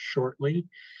coming out shortly.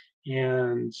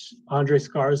 And Andre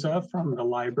Scarza from the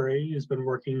library has been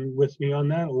working with me on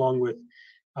that, along with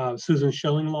Susan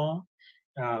Schillinglaw,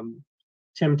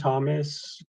 Tim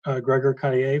Thomas, Gregor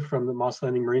Caillet from the Moss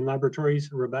Landing Marine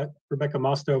Laboratories, Rebecca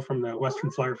Mosto from the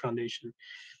Western Flyer Foundation.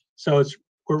 So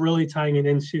we're really tying it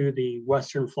into the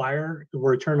Western Flyer, the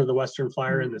return of the Western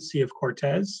Flyer in the Sea of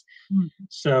Cortez.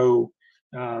 So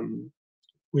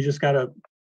we just got a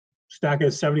stack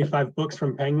of 75 books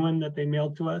from Penguin that they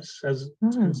mailed to us as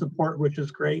support, which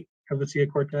is great, of the Sea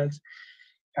of Cortez.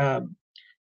 But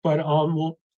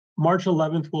March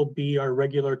 11th will be our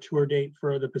regular tour date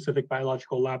for the Pacific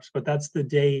Biological Labs, but that's the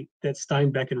day that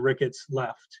Steinbeck and Ricketts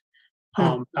left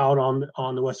out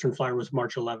on the Western Flyer was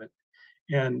March 11th.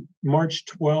 And March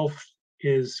 12th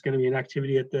is going to be an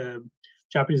activity at the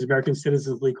Japanese American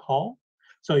Citizens League Hall.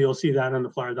 So you'll see that on the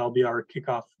flyer. That'll be our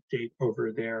kickoff date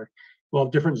over there. We'll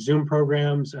have different Zoom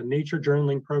programs, a nature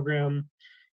journaling program,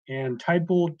 and tide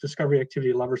pool discovery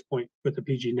activity at Lovers Point with the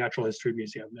PG Natural History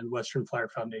Museum and Western Flyer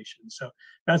Foundation. So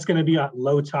that's going to be at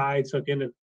low tide. So at the end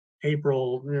of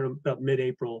April, about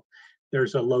mid-April,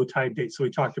 there's a low tide date. So we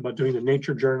talked about doing the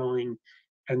nature journaling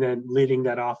and then leading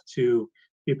that off to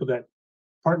people that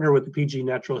partner with the PG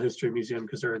Natural History Museum,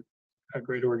 because they're a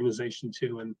great organization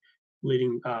too, and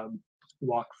leading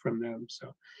walk from them.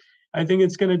 So I think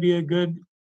it's going to be a good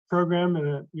program and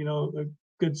a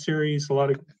good series, a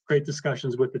lot of great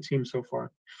discussions with the team so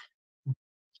far.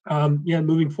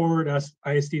 Moving forward, ask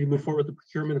ISD to move forward with the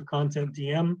procurement of content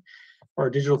DM,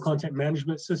 our digital content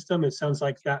management system. It sounds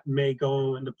like that may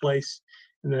go into place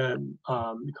in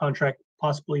the contract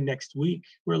possibly next week.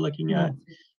 We're looking at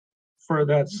for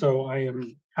that. So I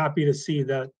am happy to see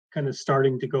that kind of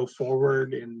starting to go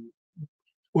forward, and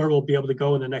where we'll be able to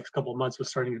go in the next couple of months with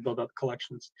starting to build up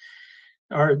collections.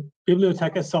 Our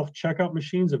Biblioteca self-checkout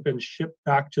machines have been shipped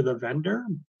back to the vendor,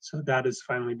 so that has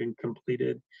finally been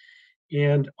completed.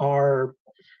 And our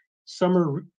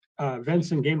summer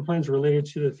events and game plans related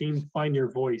to the theme Find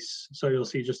Your Voice. So you'll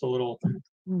see just a little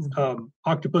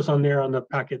octopus on there on the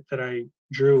packet that I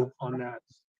drew on that.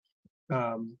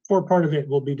 For part of it,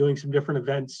 we'll be doing some different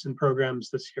events and programs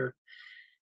this year.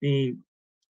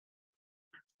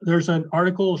 There's an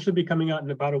article should be coming out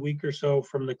in about a week or so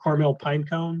from the Carmel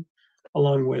Pinecone,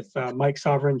 along with Mike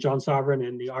Sovereign, John Sovereign,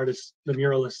 and the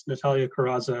muralist Natalia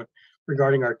Carraza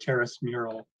regarding our terrace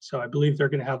mural. So I believe they're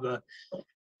going to have I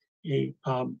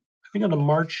think on the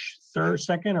March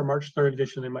 2nd or March 3rd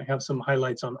edition, they might have some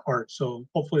highlights on art. So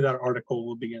hopefully that article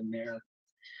will be in there.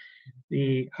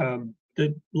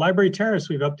 The library terrace,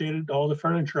 we've updated all the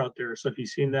furniture out there. So if you've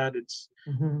seen that, it's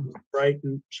bright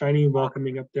and shiny and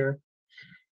welcoming up there.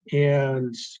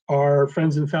 And our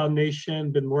Friends and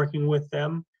Foundation, been working with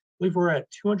them. I believe we're at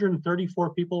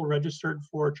 234 people registered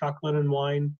for chocolate and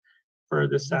wine for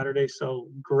this Saturday. So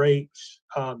great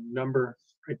number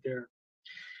right there.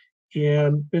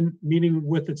 And been meeting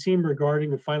with the team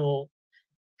regarding the final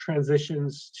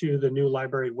transitions to the new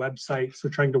library website. So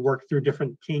trying to work through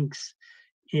different kinks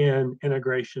and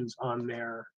integrations on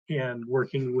there, and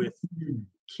working with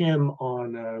Kim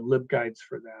on LibGuides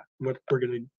for that, what we're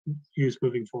going to use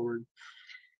moving forward.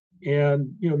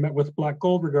 And met with Black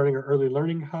Gold regarding our early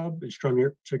learning hub and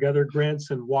Strung Together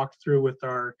grants, and walked through with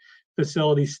our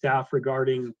facility staff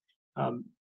regarding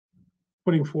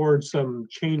putting forward some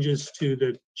changes to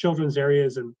the children's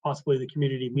areas and possibly the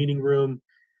community meeting room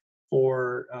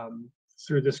for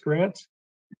through this grant.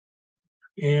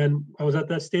 And I was at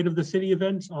that State of the City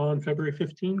event on February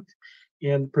 15th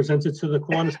and presented to the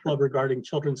Kiwanis Club regarding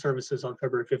children's services on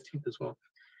February 15th as well.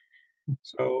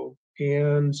 So,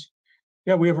 and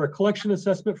yeah, we have our collection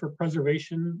assessment for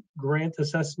preservation grant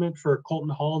assessment for Colton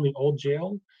Hall and the old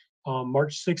jail,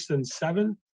 March 6th and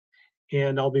 7th.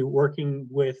 And I'll be working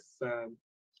with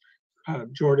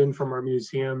Jordan from our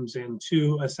museums and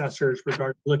 2 assessors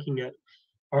regarding looking at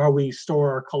how we store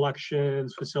our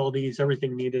collections, facilities,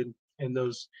 everything needed in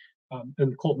those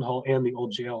in Colton Hall and the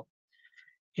old jail.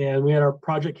 And we had our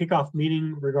project kickoff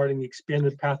meeting regarding the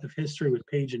expanded path of history with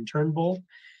Paige and Turnbull.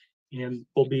 And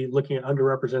we'll be looking at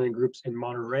underrepresented groups in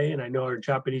Monterey. And I know our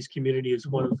Japanese community is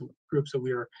one of the groups that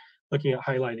we are looking at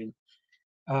highlighting.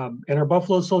 And our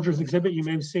Buffalo Soldiers exhibit, you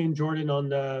may have seen Jordan on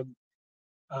the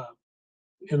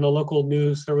in the local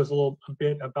news. There was a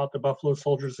bit about the Buffalo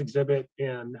Soldiers exhibit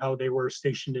and how they were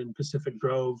stationed in Pacific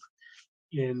Grove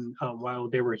in while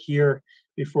they were here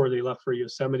before they left for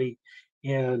Yosemite.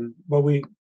 And but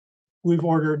we've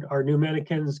ordered our new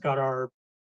mannequins, got our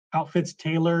outfits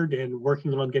tailored and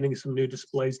working on getting some new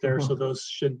displays there. So those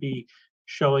should be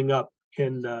showing up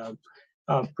in the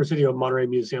Presidio Monterey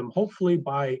Museum, hopefully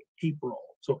by April.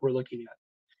 That's what we're looking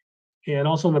at. And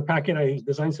also in the packet, I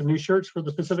designed some new shirts for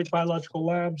the Pacific Biological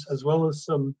Labs, as well as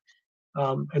some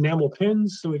enamel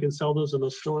pins, so we can sell those in the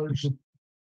stores.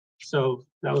 So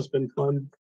that has been fun.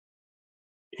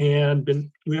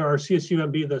 And we are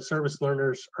CSUMB, the service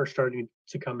learners are starting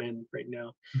to come in right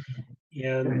now.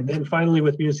 And then finally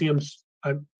with museums,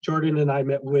 Jordan and I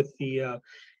met with the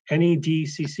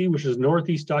NEDCC, which is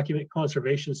Northeast Document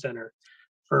Conservation Center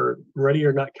for Ready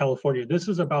or Not California. This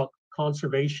is about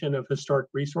conservation of historic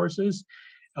resources.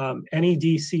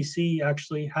 NEDCC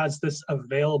actually has this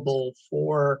available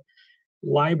for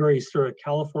libraries through a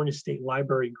California State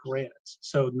Library grant.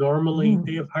 So normally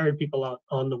they have hired people out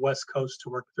on the West Coast to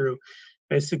work through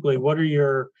basically what are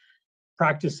your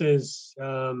practices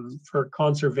for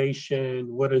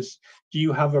conservation? Do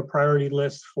you have a priority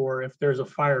list for if there's a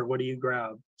fire, what do you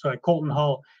grab? So at Colton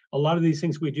Hall, a lot of these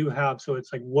things we do have. So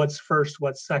it's like what's first,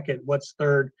 what's second, what's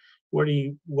third,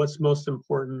 what's most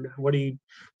important? What do you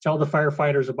tell the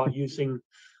firefighters about using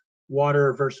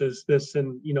water versus this,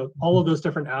 and all of those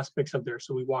different aspects of there.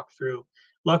 So we walk through.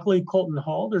 Luckily, Colton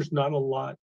Hall, there's not a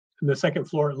lot in the second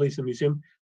floor, at least in the museum.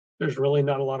 There's really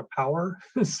not a lot of power,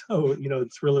 so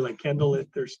it's really like candlelit.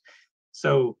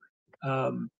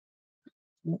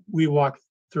 We walk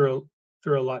through a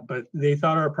lot, but they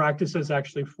thought our practices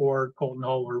actually for Colton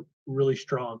Hall were really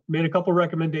strong. Made a couple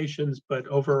recommendations, but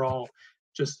overall,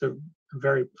 just a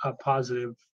very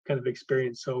positive kind of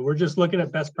experience. So we're just looking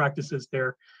at best practices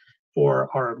there for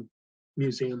our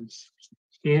museums.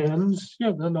 And yeah,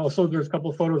 and also there's a couple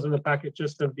of photos in the packet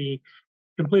just of the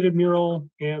completed mural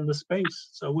and the space.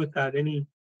 So with that, any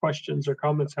questions or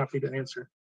comments, happy to answer.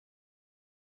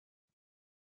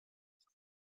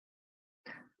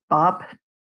 Bob?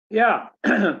 Yeah.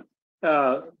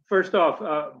 First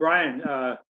off,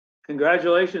 Brian,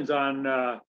 congratulations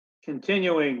on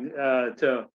continuing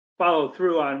to follow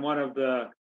through on one of the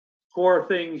 4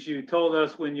 things you told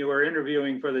us when you were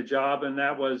interviewing for the job, and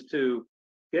that was to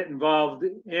get involved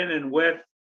in and with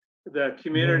the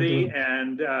community,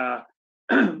 and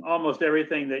almost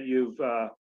everything that you've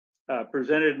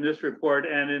presented in this report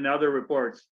and in other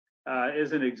reports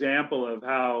is an example of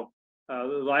how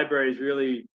the library is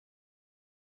really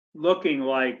looking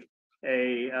like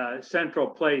a central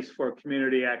place for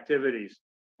community activities.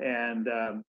 And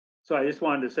so I just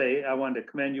wanted to say, I wanted to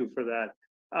commend you for that.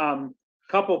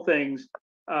 Couple things.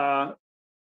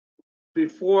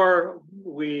 Before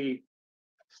we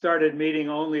started meeting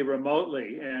only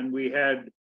remotely, and we had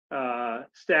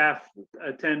staff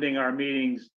attending our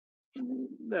meetings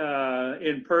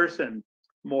in person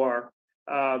more.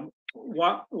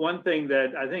 One thing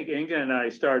that I think Inga and I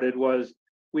started was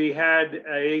we had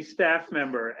a staff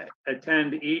member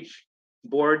attend each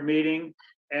board meeting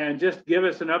and just give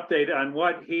us an update on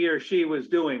what he or she was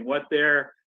doing, what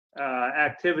their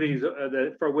activities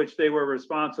for which they were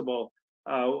responsible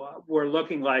were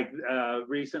looking like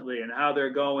recently, and how they're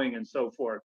going and so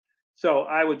forth. So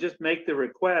I would just make the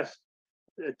request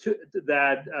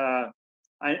that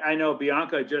I know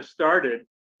Bianca just started,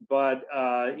 but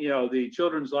the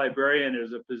children's librarian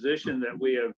is a position that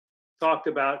we have talked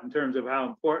about in terms of how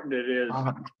important it is.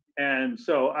 And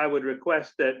so I would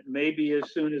request that maybe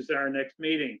as soon as our next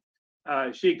meeting,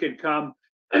 she could come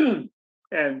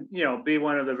and be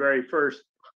one of the very first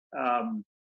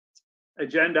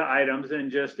agenda items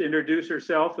and just introduce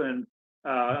herself. And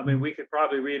I mean, we could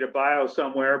probably read a bio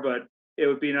somewhere, but it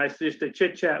would be nice just to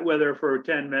chit chat with her for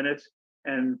 10 minutes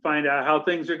and find out how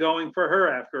things are going for her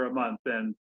after a month,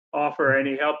 and offer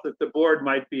any help that the board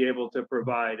might be able to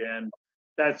provide, and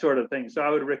that sort of thing. So I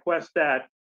would request that.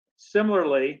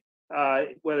 Similarly,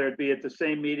 whether it be at the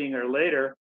same meeting or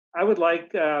later, I would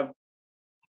like to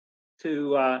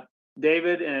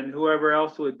David and whoever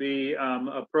else would be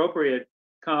appropriate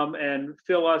come and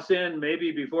fill us in,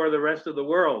 maybe before the rest of the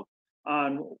world,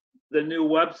 on the new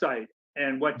website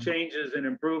and what changes and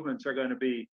improvements are going to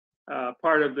be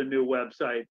part of the new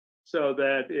website, so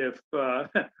that if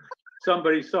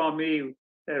somebody saw me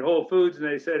at Whole Foods and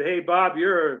they said, "Hey, Bob,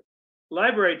 you're a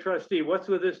library trustee, what's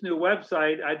with this new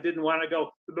website?" I didn't want to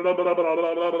go blah, blah, blah, blah,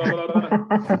 blah,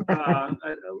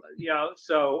 blah.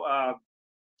 So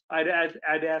I'd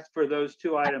ask for those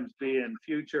 2 items be in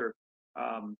future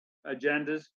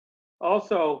agendas.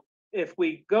 Also, if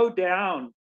we go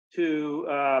down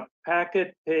to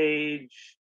packet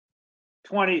page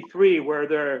 23, where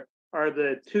there are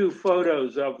the 2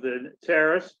 photos of the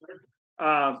terrace.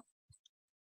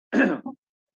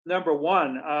 Number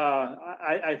one,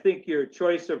 I think your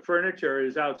choice of furniture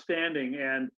is outstanding,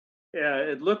 and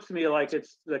it looks to me like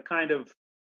it's the kind of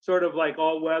sort of like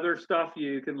all weather stuff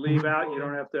you can leave out. You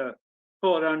don't have to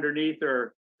pull it underneath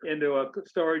or into a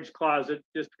storage closet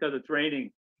just because it's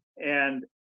raining. And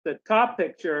the top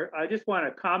picture, I just want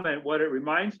to comment what it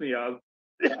reminds me of.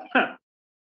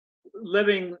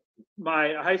 Living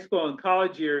my high school and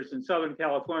college years in Southern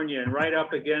California and right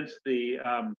up against the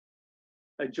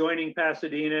adjoining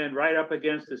Pasadena and right up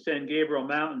against the San Gabriel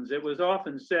Mountains, it was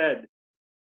often said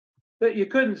that you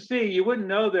couldn't see, you wouldn't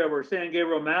know there were San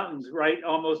Gabriel Mountains right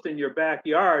almost in your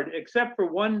backyard, except for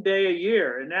one day a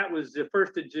year, and that was the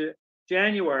 1st of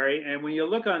January. And when you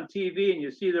look on TV and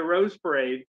you see the Rose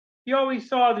Parade, you always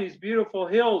saw these beautiful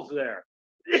hills there.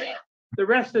 The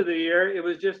rest of the year, it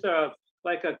was just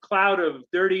like a cloud of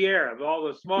dirty air of all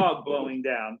the smog blowing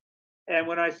down. And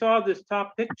when I saw this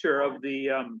top picture of the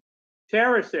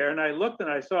terrace there, and I looked and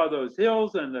I saw those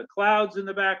hills and the clouds in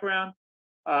the background,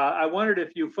 I wondered if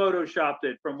you photoshopped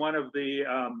it from one of the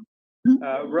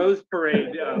Rose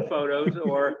Parade photos,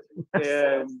 or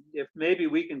if maybe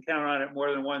we can count on it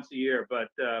more than once a year. But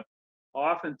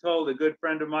often told, a good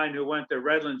friend of mine who went to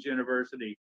Redlands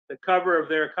University, the cover of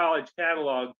their college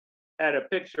catalog had a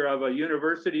picture of a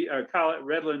university or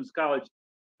Redlands College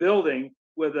building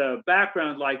with a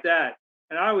background like that.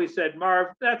 And I always said, Marv,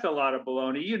 that's a lot of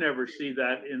baloney. You never see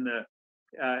that in the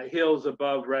hills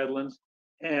above Redlands.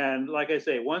 And like I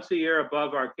say, once a year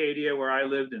above Arcadia, where I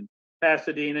lived in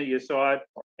Pasadena, you saw it.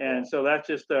 And so that's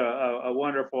just a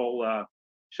wonderful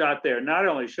shot there, not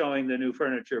only showing the new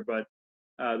furniture, but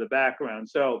the background.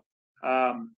 So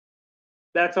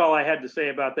that's all I had to say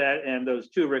about that, and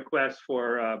those 2 requests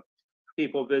for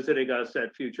people visiting us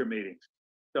at future meetings.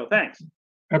 So thanks.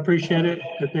 I appreciate it.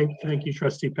 Thank you,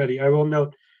 Trustee Petty. I will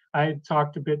note, I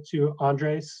talked a bit to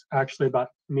Andres actually about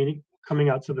coming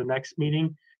out to the next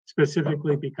meeting,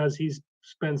 specifically because he's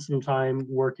spent some time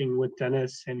working with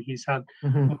Dennis and he's had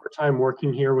more time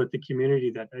working here with the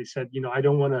community, that I said, I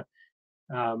don't want to,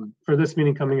 for this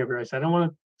meeting coming up here, I said, I don't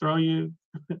want to throw you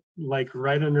like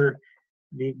right under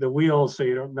the wheels so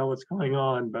you don't know what's going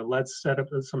on, but let's set up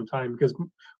some time, because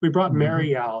we brought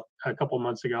Mary out a couple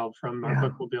months ago from our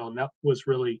bookmobile, and that was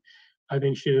really, I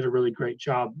think she did a really great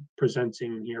job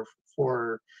presenting here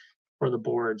for the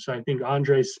board. So I think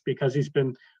Andres, because he's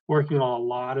been working on a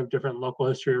lot of different local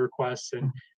history requests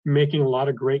and making a lot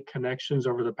of great connections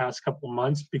over the past couple of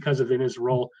months, because of in his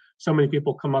role, so many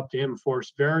people come up to him for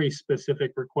very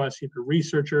specific requests, either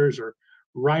researchers or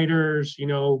writers,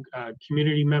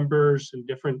 community members in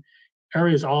different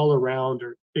areas all around,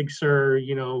 or Big Sur,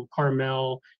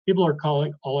 Carmel, people are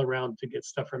calling all around to get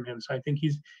stuff from him. So I think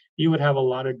he would have a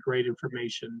lot of great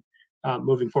information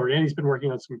moving forward. And he's been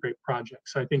working on some great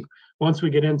projects. So I think once we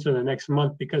get into the next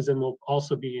month, because then we'll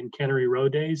also be in Cannery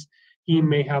Road Days, he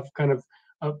may have kind of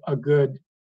a good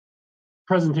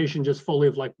presentation just fully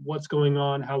of like what's going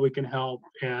on, how we can help,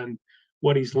 and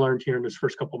what he's learned here in his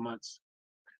first couple months.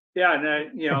 Yeah,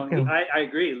 and I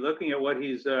agree. Looking at what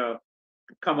he's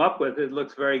come up with, it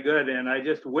looks very good. And I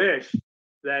just wish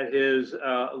that his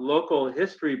local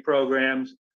history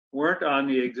programs weren't on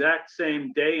the exact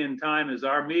same day and time as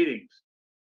our meetings,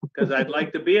 because I'd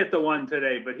like to be at the one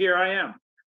today, but here I am.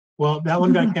 Well, that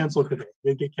one got canceled today.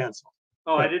 It did get canceled.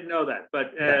 Oh, I didn't know that.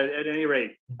 But at any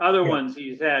rate, other ones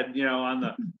he's had, on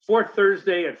the 4th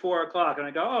Thursday at 4 o'clock, and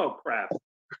I go, oh, crap.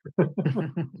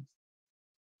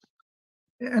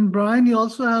 And Brian, you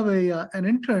also have an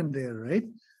intern there, right?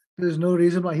 There's no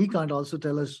reason why he can't also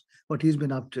tell us what he's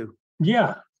been up to.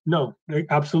 Yeah, no,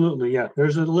 absolutely. Yeah,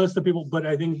 there's a list of people, but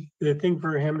I think the thing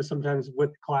for him is sometimes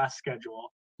with class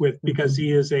schedule, because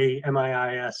he is a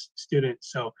MIIS student.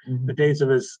 So the days of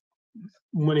his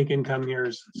when he can come here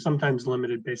is sometimes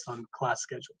limited based on class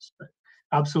schedules. But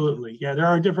absolutely, yeah, there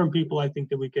are different people I think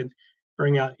that we can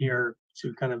bring out here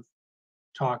to kind of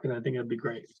talk, and I think it'd be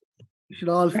great. You should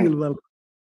all feel welcome.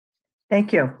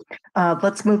 Thank you.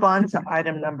 Let's move on to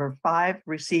item number 5,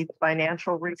 receive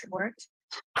financial report.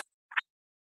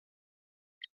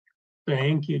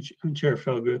 Thank you, Chair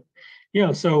Felgood.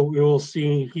 Yeah, so we will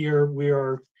see here we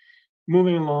are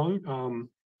moving along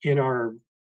in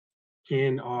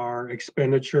our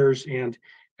expenditures, and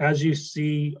as you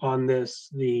see on this,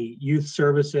 the youth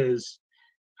services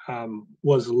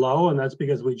was low, and that's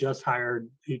because we just hired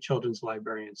the children's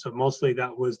librarian. So mostly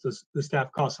that was the staff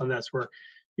costs on this were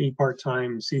the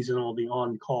part-time, seasonal, the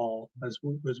on-call, as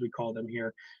we call them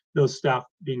here, those staff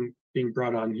being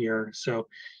brought on here. So,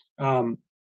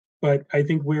 but I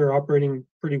think we are operating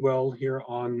pretty well here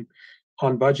on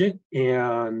budget,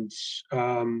 and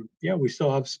yeah, we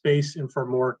still have space and for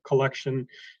more collection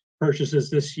purchases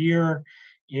this year,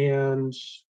 and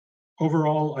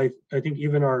overall, I think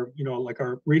even our, like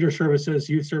our reader services,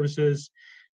 youth services,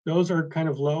 those are kind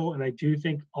of low. And I do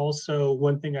think also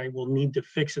one thing I will need to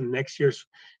fix in next year's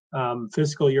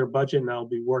fiscal year budget, and I'll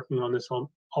be working on this,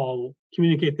 I'll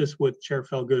communicate this with Chair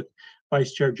Felguth,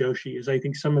 Vice Chair Joshi, is I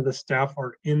think some of the staff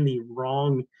are in the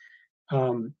wrong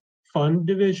fund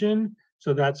division.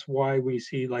 So that's why we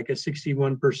see like a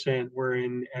 61%, we're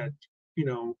in at,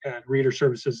 at reader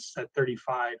services at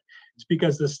 35. It's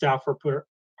because the staff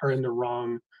are in the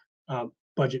wrong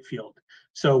budget field.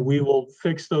 So we will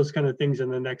fix those kind of things in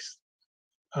the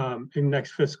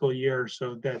next fiscal year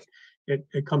so that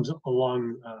it comes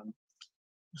along.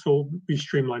 So we'll be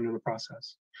streamlined in the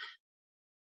process.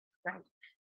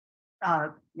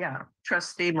 Yeah,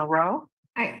 Trustee Moreau.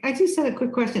 I just had a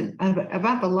quick question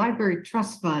about the library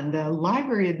trust fund, the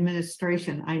library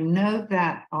administration. I know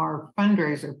that our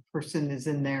fundraiser person is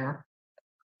in there,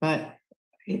 but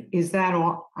is that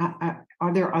all?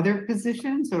 Are there other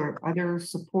positions or other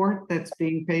support that's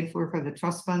being paid for the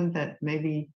trust fund that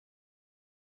maybe?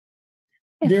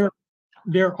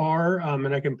 There are,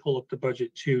 and I can pull up the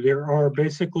budget too. There are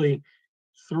basically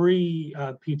 3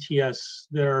 PTS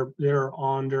that are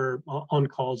on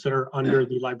calls that are under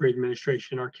the library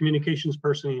administration. Our communications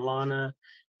person, Ilana,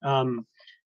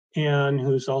 and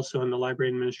who's also in the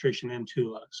library administration, and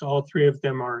Tula. So all 3 of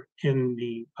them are in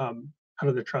the out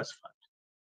of the trust fund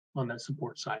on that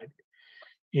support side.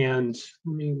 And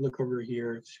let me look over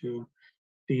here to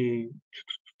the.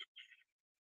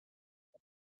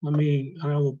 I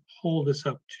will pull this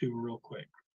up too real quick.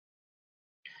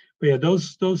 But yeah,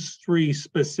 those 3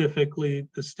 specifically,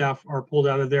 the staff are pulled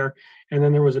out of there. And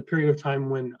then there was a period of time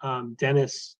when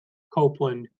Dennis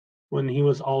Copeland, when he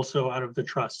was also out of the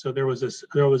trust. So there was a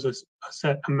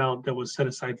set amount that was set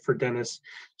aside for Dennis.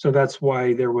 So that's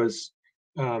why there was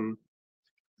that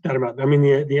amount. I mean,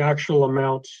 the actual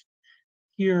amount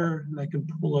here, I can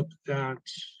pull up that.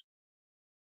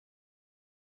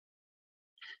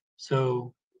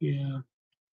 So yeah.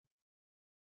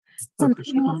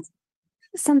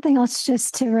 Something else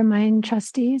just to remind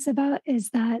trustees about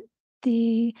is that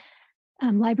the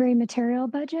library material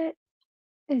budget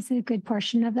is a good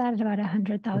portion of that at about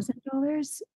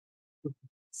 $100,000.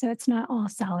 So it's not all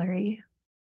salary.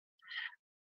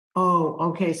 Oh,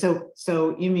 okay. So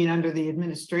you mean under the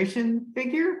administration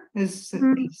figure is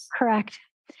correct?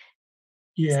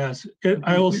 Yes,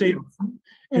 I will say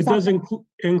it does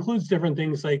includes different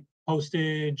things like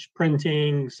postage,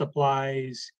 printing,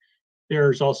 supplies.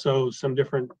 There's also some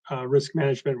different risk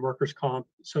management, workers' comp.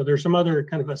 So there's some other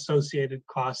kind of associated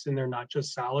costs in there, not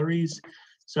just salaries.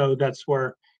 So that's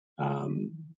where,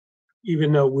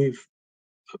 even though we've,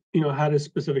 had a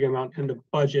specific amount in the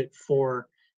budget for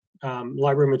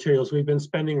library materials, we've been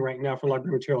spending right now for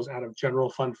library materials out of general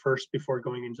fund first before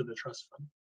going into the trust fund.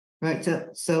 Right.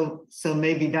 So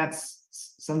maybe that's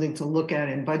something to look at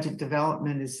in budget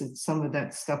development, is that some of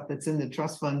that stuff that's in the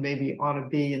trust fund maybe ought to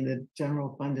be in the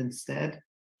general fund instead,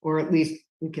 or at least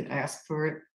we could ask for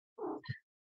it.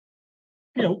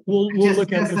 Yeah, we'll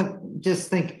look at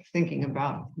thinking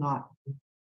about not.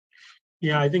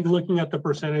 Yeah, I think looking at the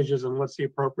percentages and what's the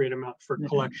appropriate amount for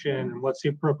collection and what's the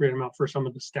appropriate amount for some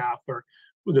of the staff or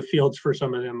the fields for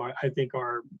some of them, I think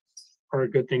are a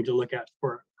good thing to look at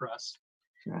for us.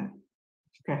 Right.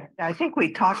 Okay. I think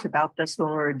we talked about this when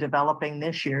we were developing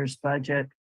this year's budget,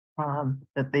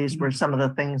 that these were some of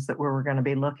the things that we were going to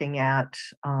be looking at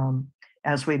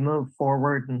as we move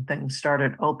forward and things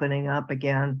started opening up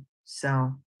again.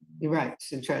 So you're right.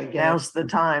 So try to get now's the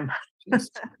time.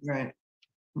 Right.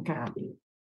 Okay.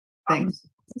 Thanks.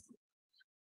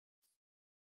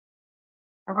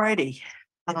 All righty.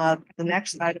 The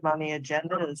next item on the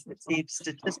agenda is receive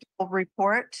statistical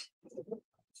report.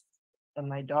 And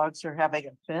my dogs are having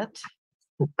a fit.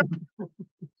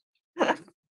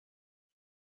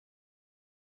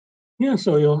 Yeah,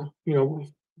 so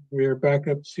we're back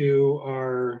up to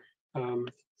our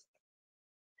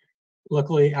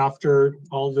luckily after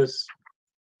all this,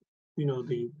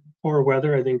 the poor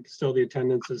weather, I think still the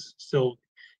attendance is still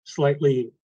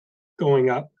slightly going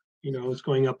up. It's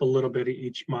going up a little bit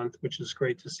each month, which is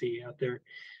great to see out there.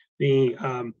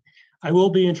 I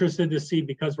will be interested to see,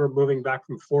 because we're moving back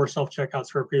from 4 self-checkouts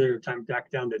for a period of time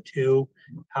back down to 2,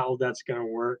 how that's going to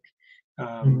work.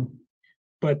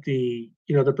 But the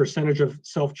percentage of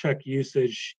self-check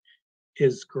usage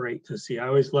is great to see. I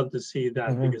always love to see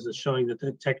that because it's showing that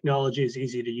the technology is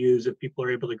easy to use if people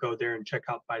are able to go there and check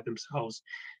out by themselves,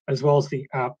 as well as the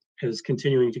app is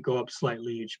continuing to go up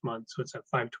slightly each month. So it's at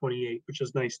 528, which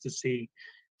is nice to see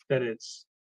that it's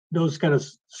those kind of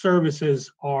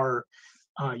services are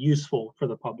useful for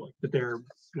the public, that they're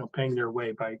paying their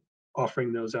way by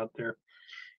offering those out there.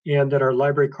 and that our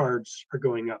library cards are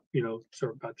going up, so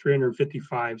about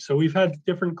 355. So we've had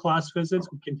different class visits.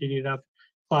 We continue to have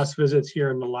class visits here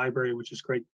in the library, which is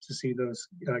great to see those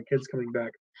kids coming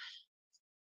back.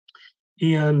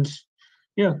 And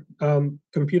yeah,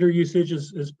 computer usage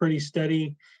is pretty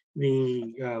steady.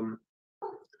 The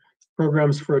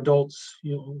programs for adults,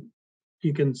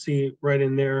 you can see right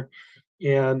in there,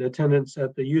 and attendance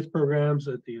at the youth programs,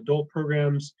 at the adult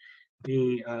programs,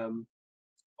 the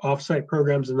offsite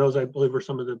programs, and those I believe are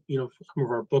some of the some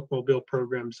of our bookmobile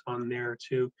programs on there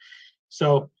too.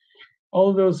 So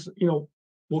all of those,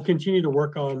 we'll continue to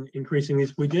work on increasing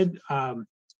these. We did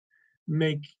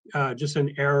make just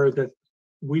an error that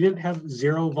we didn't have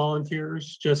 0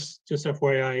 volunteers, just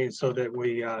FYI, so that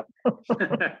we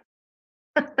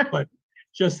but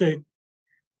just a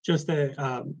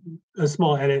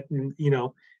small edit, and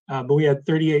but we had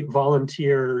 38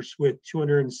 volunteers with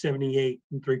 278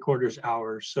 3/4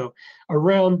 hours. So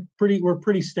we're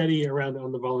pretty steady around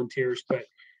on the volunteers. But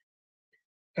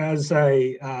as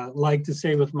I like to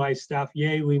say with my staff,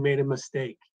 yay, we made a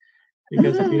mistake.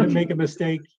 Because if you didn't make a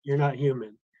mistake, you're not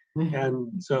human.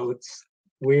 And so it's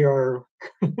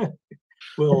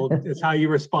how you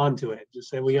respond to it. Just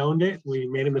say we owned it. We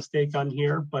made a mistake on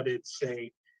here, but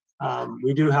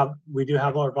we do have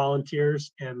our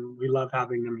volunteers, and we love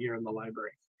having them here in the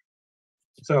library.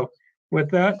 So with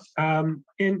that, and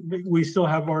we still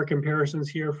have our comparisons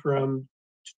here from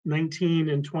 19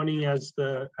 and 20 as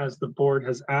the board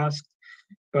has asked,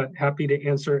 but happy to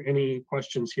answer any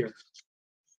questions here.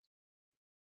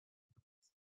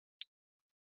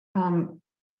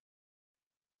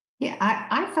 Yeah,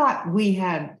 I thought we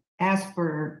had asked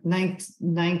for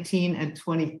 19 and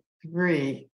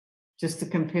 23 just to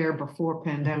compare before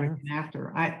pandemic and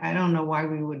after. I don't know why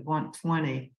we would want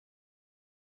 20.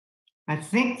 I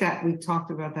think that we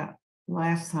talked about that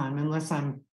last time, unless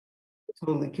I'm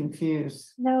totally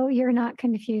confused. No, you're not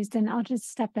confused, and I'll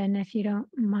just step in if you don't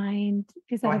mind,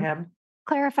 because I have a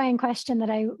clarifying question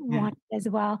that I want as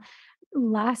well.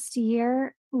 Last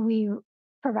year, we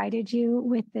provided you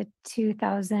with the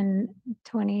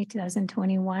 2020,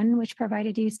 2021, which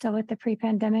provided you still with the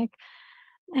pre-pandemic.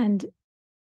 And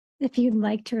if you'd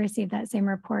like to receive that same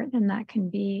report, then that can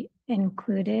be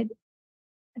included.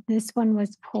 This one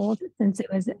was pulled since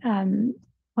it was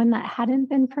one that hadn't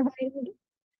been provided.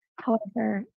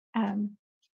 However,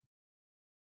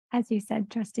 as you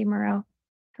said, Trustee Moreau,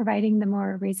 providing the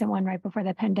more recent one right before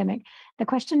the pandemic. The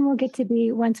question will get to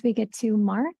be once we get to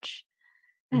March,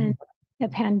 and the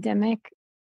pandemic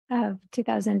of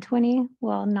 2020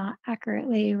 will not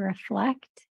accurately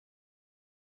reflect.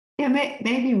 Yeah,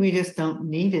 maybe we just don't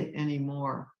need it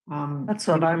anymore. That's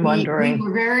what I'm wondering. We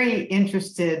were very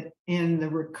interested in the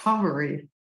recovery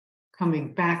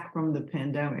coming back from the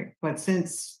pandemic, but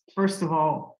since, first of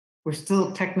all, we're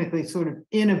still technically sort of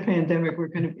in a pandemic, we're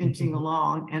kind of inching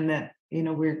along, and that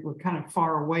we're kind of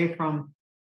far away from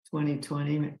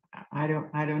 2020. I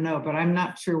don't know, but I'm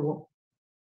not sure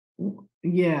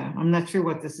I'm not sure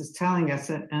what this is telling us,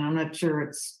 and I'm not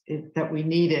sure that we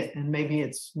need it, and maybe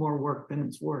it's more work than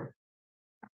it's worth.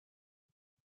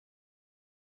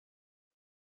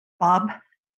 Bob?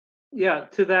 Yeah,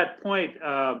 to that point,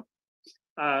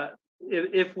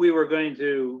 if we were going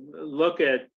to look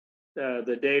at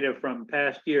the data from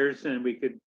past years, and we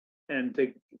could, and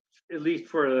to at least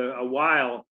for a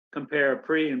while, compare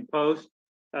pre and post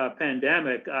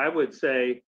pandemic, I would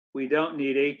say we don't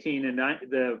need 18 and 9.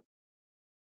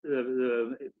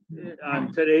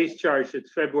 On today's charts,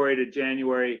 it's February to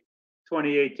January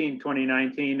 2018,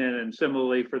 2019, and then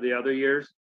similarly for the other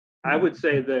years. I would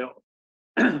say the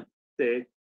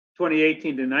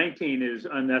 2018 to 19 is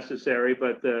unnecessary,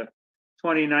 but the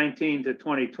 2019 to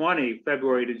 2020,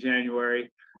 February to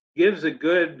January, gives a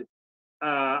good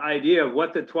idea of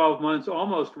what the 12 months,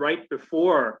 almost right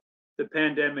before the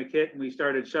pandemic hit and we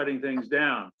started shutting things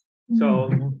down.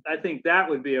 So I think that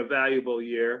would be a valuable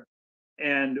year.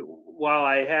 And while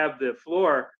I have the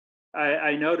floor,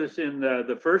 I notice in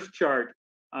the first chart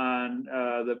on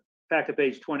the packet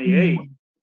page 28,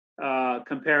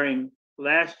 comparing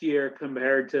last year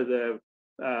compared to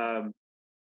the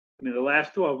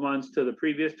last 12 months to the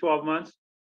previous 12 months,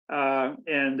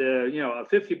 and a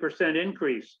 50%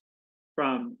 increase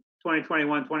from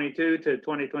 2021-22 to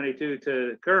 2022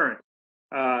 to current,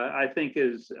 I think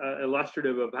is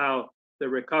illustrative of how the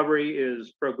recovery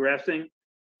is progressing.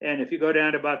 And if you go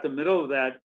down to about the middle of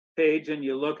that page and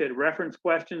you look at reference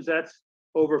questions, that's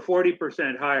over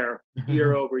 40% higher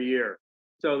year over year.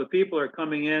 So the people are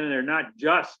coming in and they're not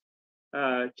just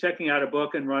checking out a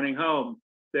book and running home.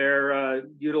 They're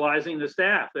utilizing the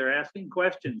staff. They're asking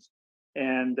questions.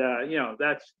 And,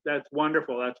 that's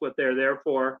wonderful. That's what they're there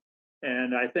for.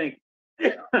 And I think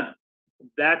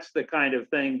that's the kind of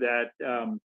thing that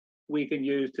we can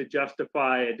use to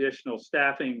justify additional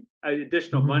staffing,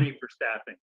 additional money for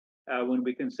staffing. When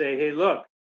we can say, hey, look,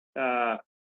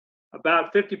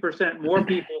 about 50% more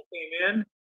people came in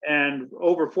and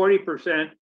over 40%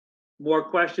 more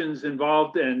questions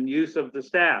involved in use of the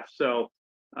staff. So,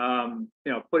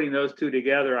 putting those two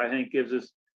together, I think gives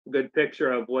us a good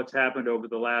picture of what's happened over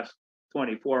the last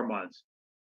 24 months.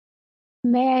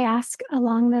 May I ask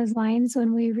along those lines,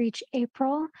 when we reach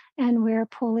April and we're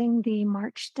pulling the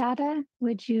March data,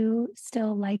 would you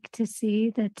still like to see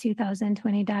the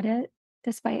 2020 data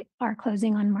despite our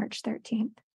closing on March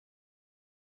 13th?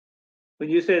 When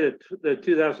you say the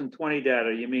 2020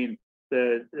 data, you mean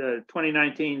the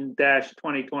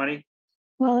 2019-2020?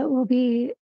 Well,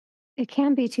 it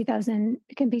can be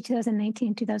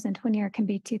 2019, 2020, or it can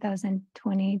be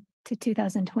 2020 to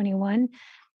 2021.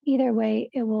 Either way,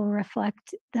 it will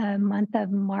reflect the month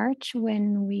of March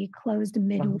when we closed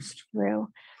midway through.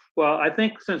 Well, I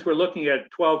think since we're looking at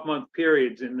 12-month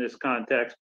periods in this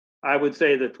context, I would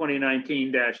say the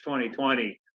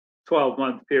 2019-2020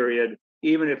 12-month period,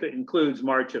 even if it includes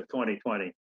March of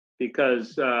 2020,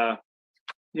 because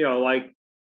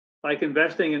like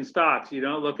investing in stocks, you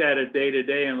don't look at it day to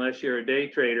day unless you're a day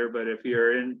trader. But if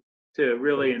you're in to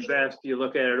really invest, you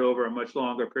look at it over a much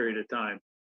longer period of time.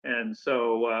 And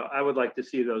so I would like to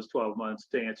see those 12 months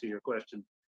to answer your question,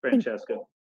 Francesca.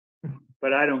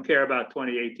 But I don't care about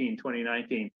 2018,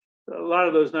 2019. A lot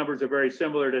of those numbers are very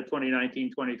similar to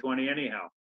 2019, 2020 anyhow,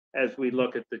 as we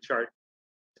look at the chart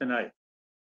tonight.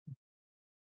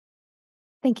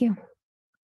 Thank you.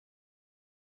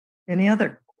 Any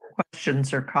other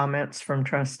questions or comments from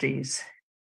trustees?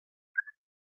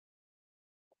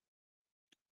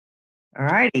 All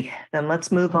righty, then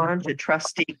let's move on to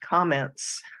trustee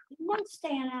comments. Not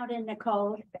staying out in the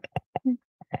cold.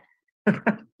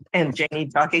 And Janie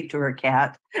talking to her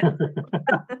cat.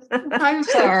 I'm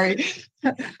sorry.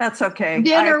 That's okay.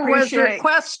 Dinner was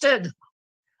requested.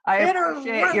 I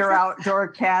appreciate your outdoor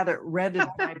cat. It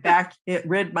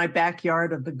rid my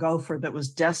backyard of the gopher that was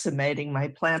decimating my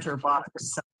planter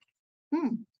box.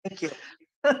 Thank you.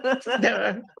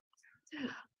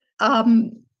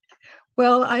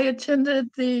 Well, I attended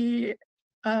the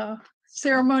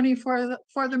ceremony for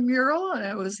the mural, and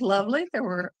it was lovely. There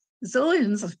were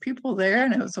zillions of people there,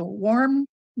 and it was a warm,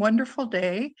 wonderful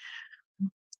day.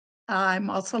 I'm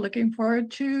also looking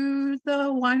forward to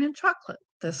the wine and chocolate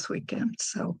this weekend,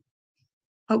 so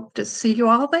hope to see you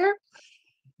all there.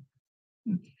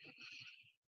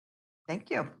 Thank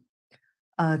you.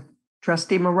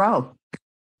 Trustee Moreau.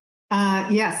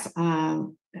 Yes, I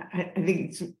think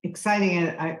it's exciting.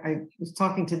 I was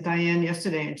talking to Diane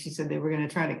yesterday, and she said they were going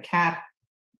to try to cap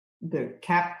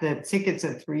the tickets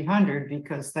at 300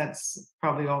 because that's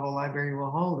probably all the library will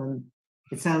hold, and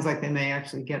it sounds like they may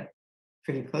actually get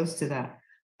pretty close to that.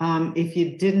 If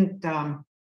you didn't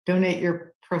donate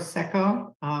your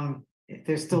Prosecco,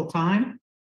 there's still time,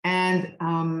 and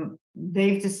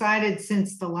they've decided,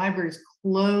 since the library's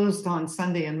closed on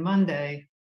Sunday and Monday,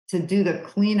 to do the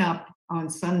cleanup on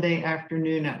Sunday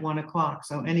afternoon at 1 o'clock.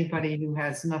 So anybody who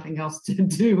has nothing else to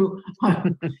do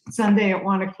on Sunday at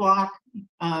 1 o'clock,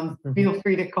 feel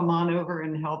free to come on over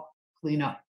and help clean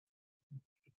up.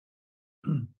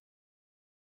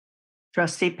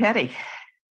 Trustee Petty.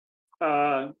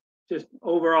 Just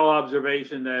overall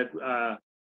observation that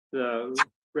the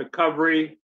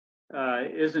recovery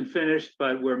isn't finished,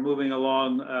 but we're moving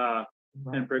along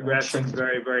and progressing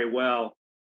very, very well.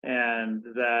 And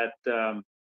that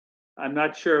I'm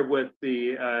not sure with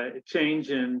the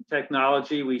change in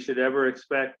technology, we should ever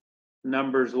expect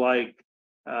numbers like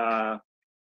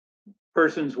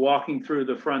persons walking through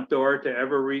the front door to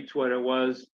ever reach what it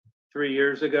was 3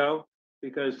 years ago,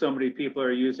 because so many people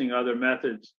are using other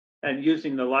methods and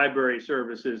using the library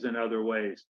services in other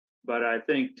ways. But I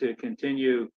think to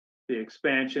continue the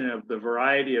expansion of the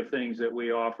variety of things that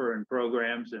we offer and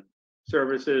programs and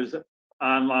services,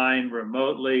 online,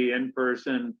 remotely, in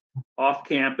person, off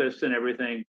campus, and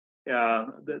everything,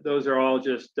 those are all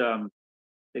just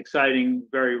exciting,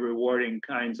 very rewarding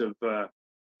kinds of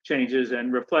changes,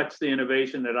 and reflects the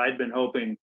innovation that I'd been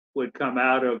hoping would come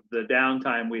out of the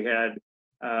downtime we had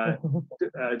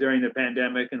during the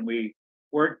pandemic, and we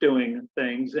weren't doing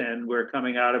things, and we're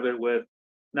coming out of it with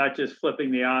not just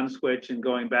flipping the on switch and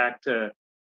going back to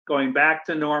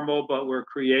normal, but we're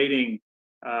creating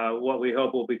what we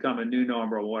hope will become a new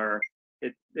normal, where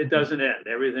it doesn't end.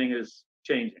 Everything is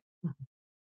changing.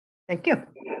 Thank you.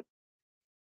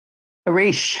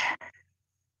 Harish.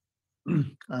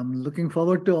 I'm looking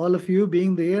forward to all of you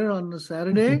being there on a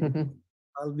Saturday.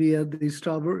 I'll be at the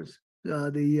strawberries,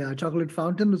 the chocolate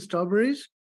fountain with strawberries.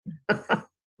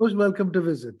 Most welcome to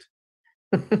visit.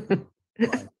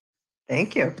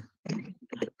 Thank you.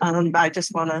 I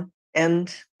just want to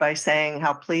end by saying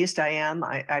how pleased I am.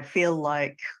 I feel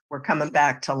like we're coming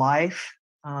back to life.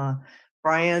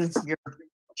 Brian, you're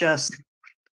just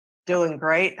doing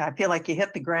great. I feel like you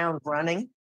hit the ground running.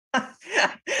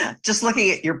 Just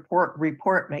looking at your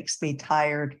report makes me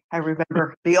tired. I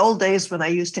remember the old days when I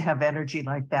used to have energy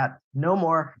like that. No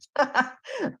more,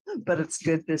 but it's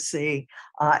good to see.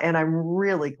 And I'm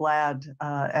really glad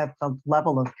at the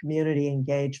level of community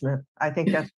engagement. I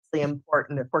think that's really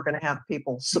important if we're going to have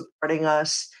people supporting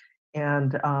us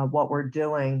and what we're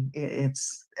doing.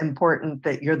 It's important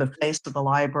that you're the face of the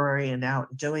library and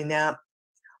out doing that.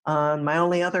 My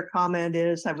only other comment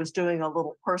is I was doing a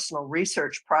little personal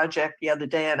research project the other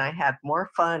day, and I had more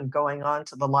fun going on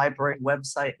to the library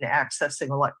website and accessing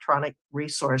electronic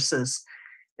resources.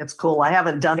 It's cool. I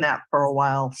haven't done that for a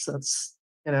while since,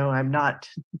 I'm not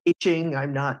teaching,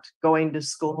 I'm not going to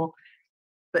school,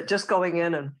 but just going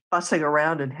in and fussing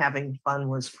around and having fun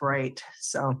was great.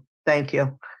 So thank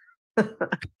you.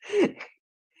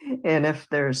 And if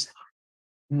there's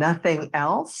nothing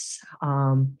else,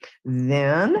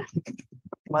 then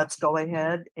let's go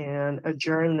ahead and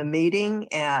adjourn the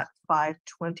meeting at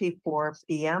 5:24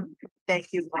 p.m. Thank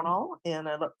you all, and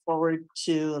I look forward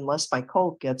to, unless my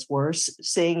cold gets worse,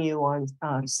 seeing you on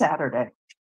Saturday.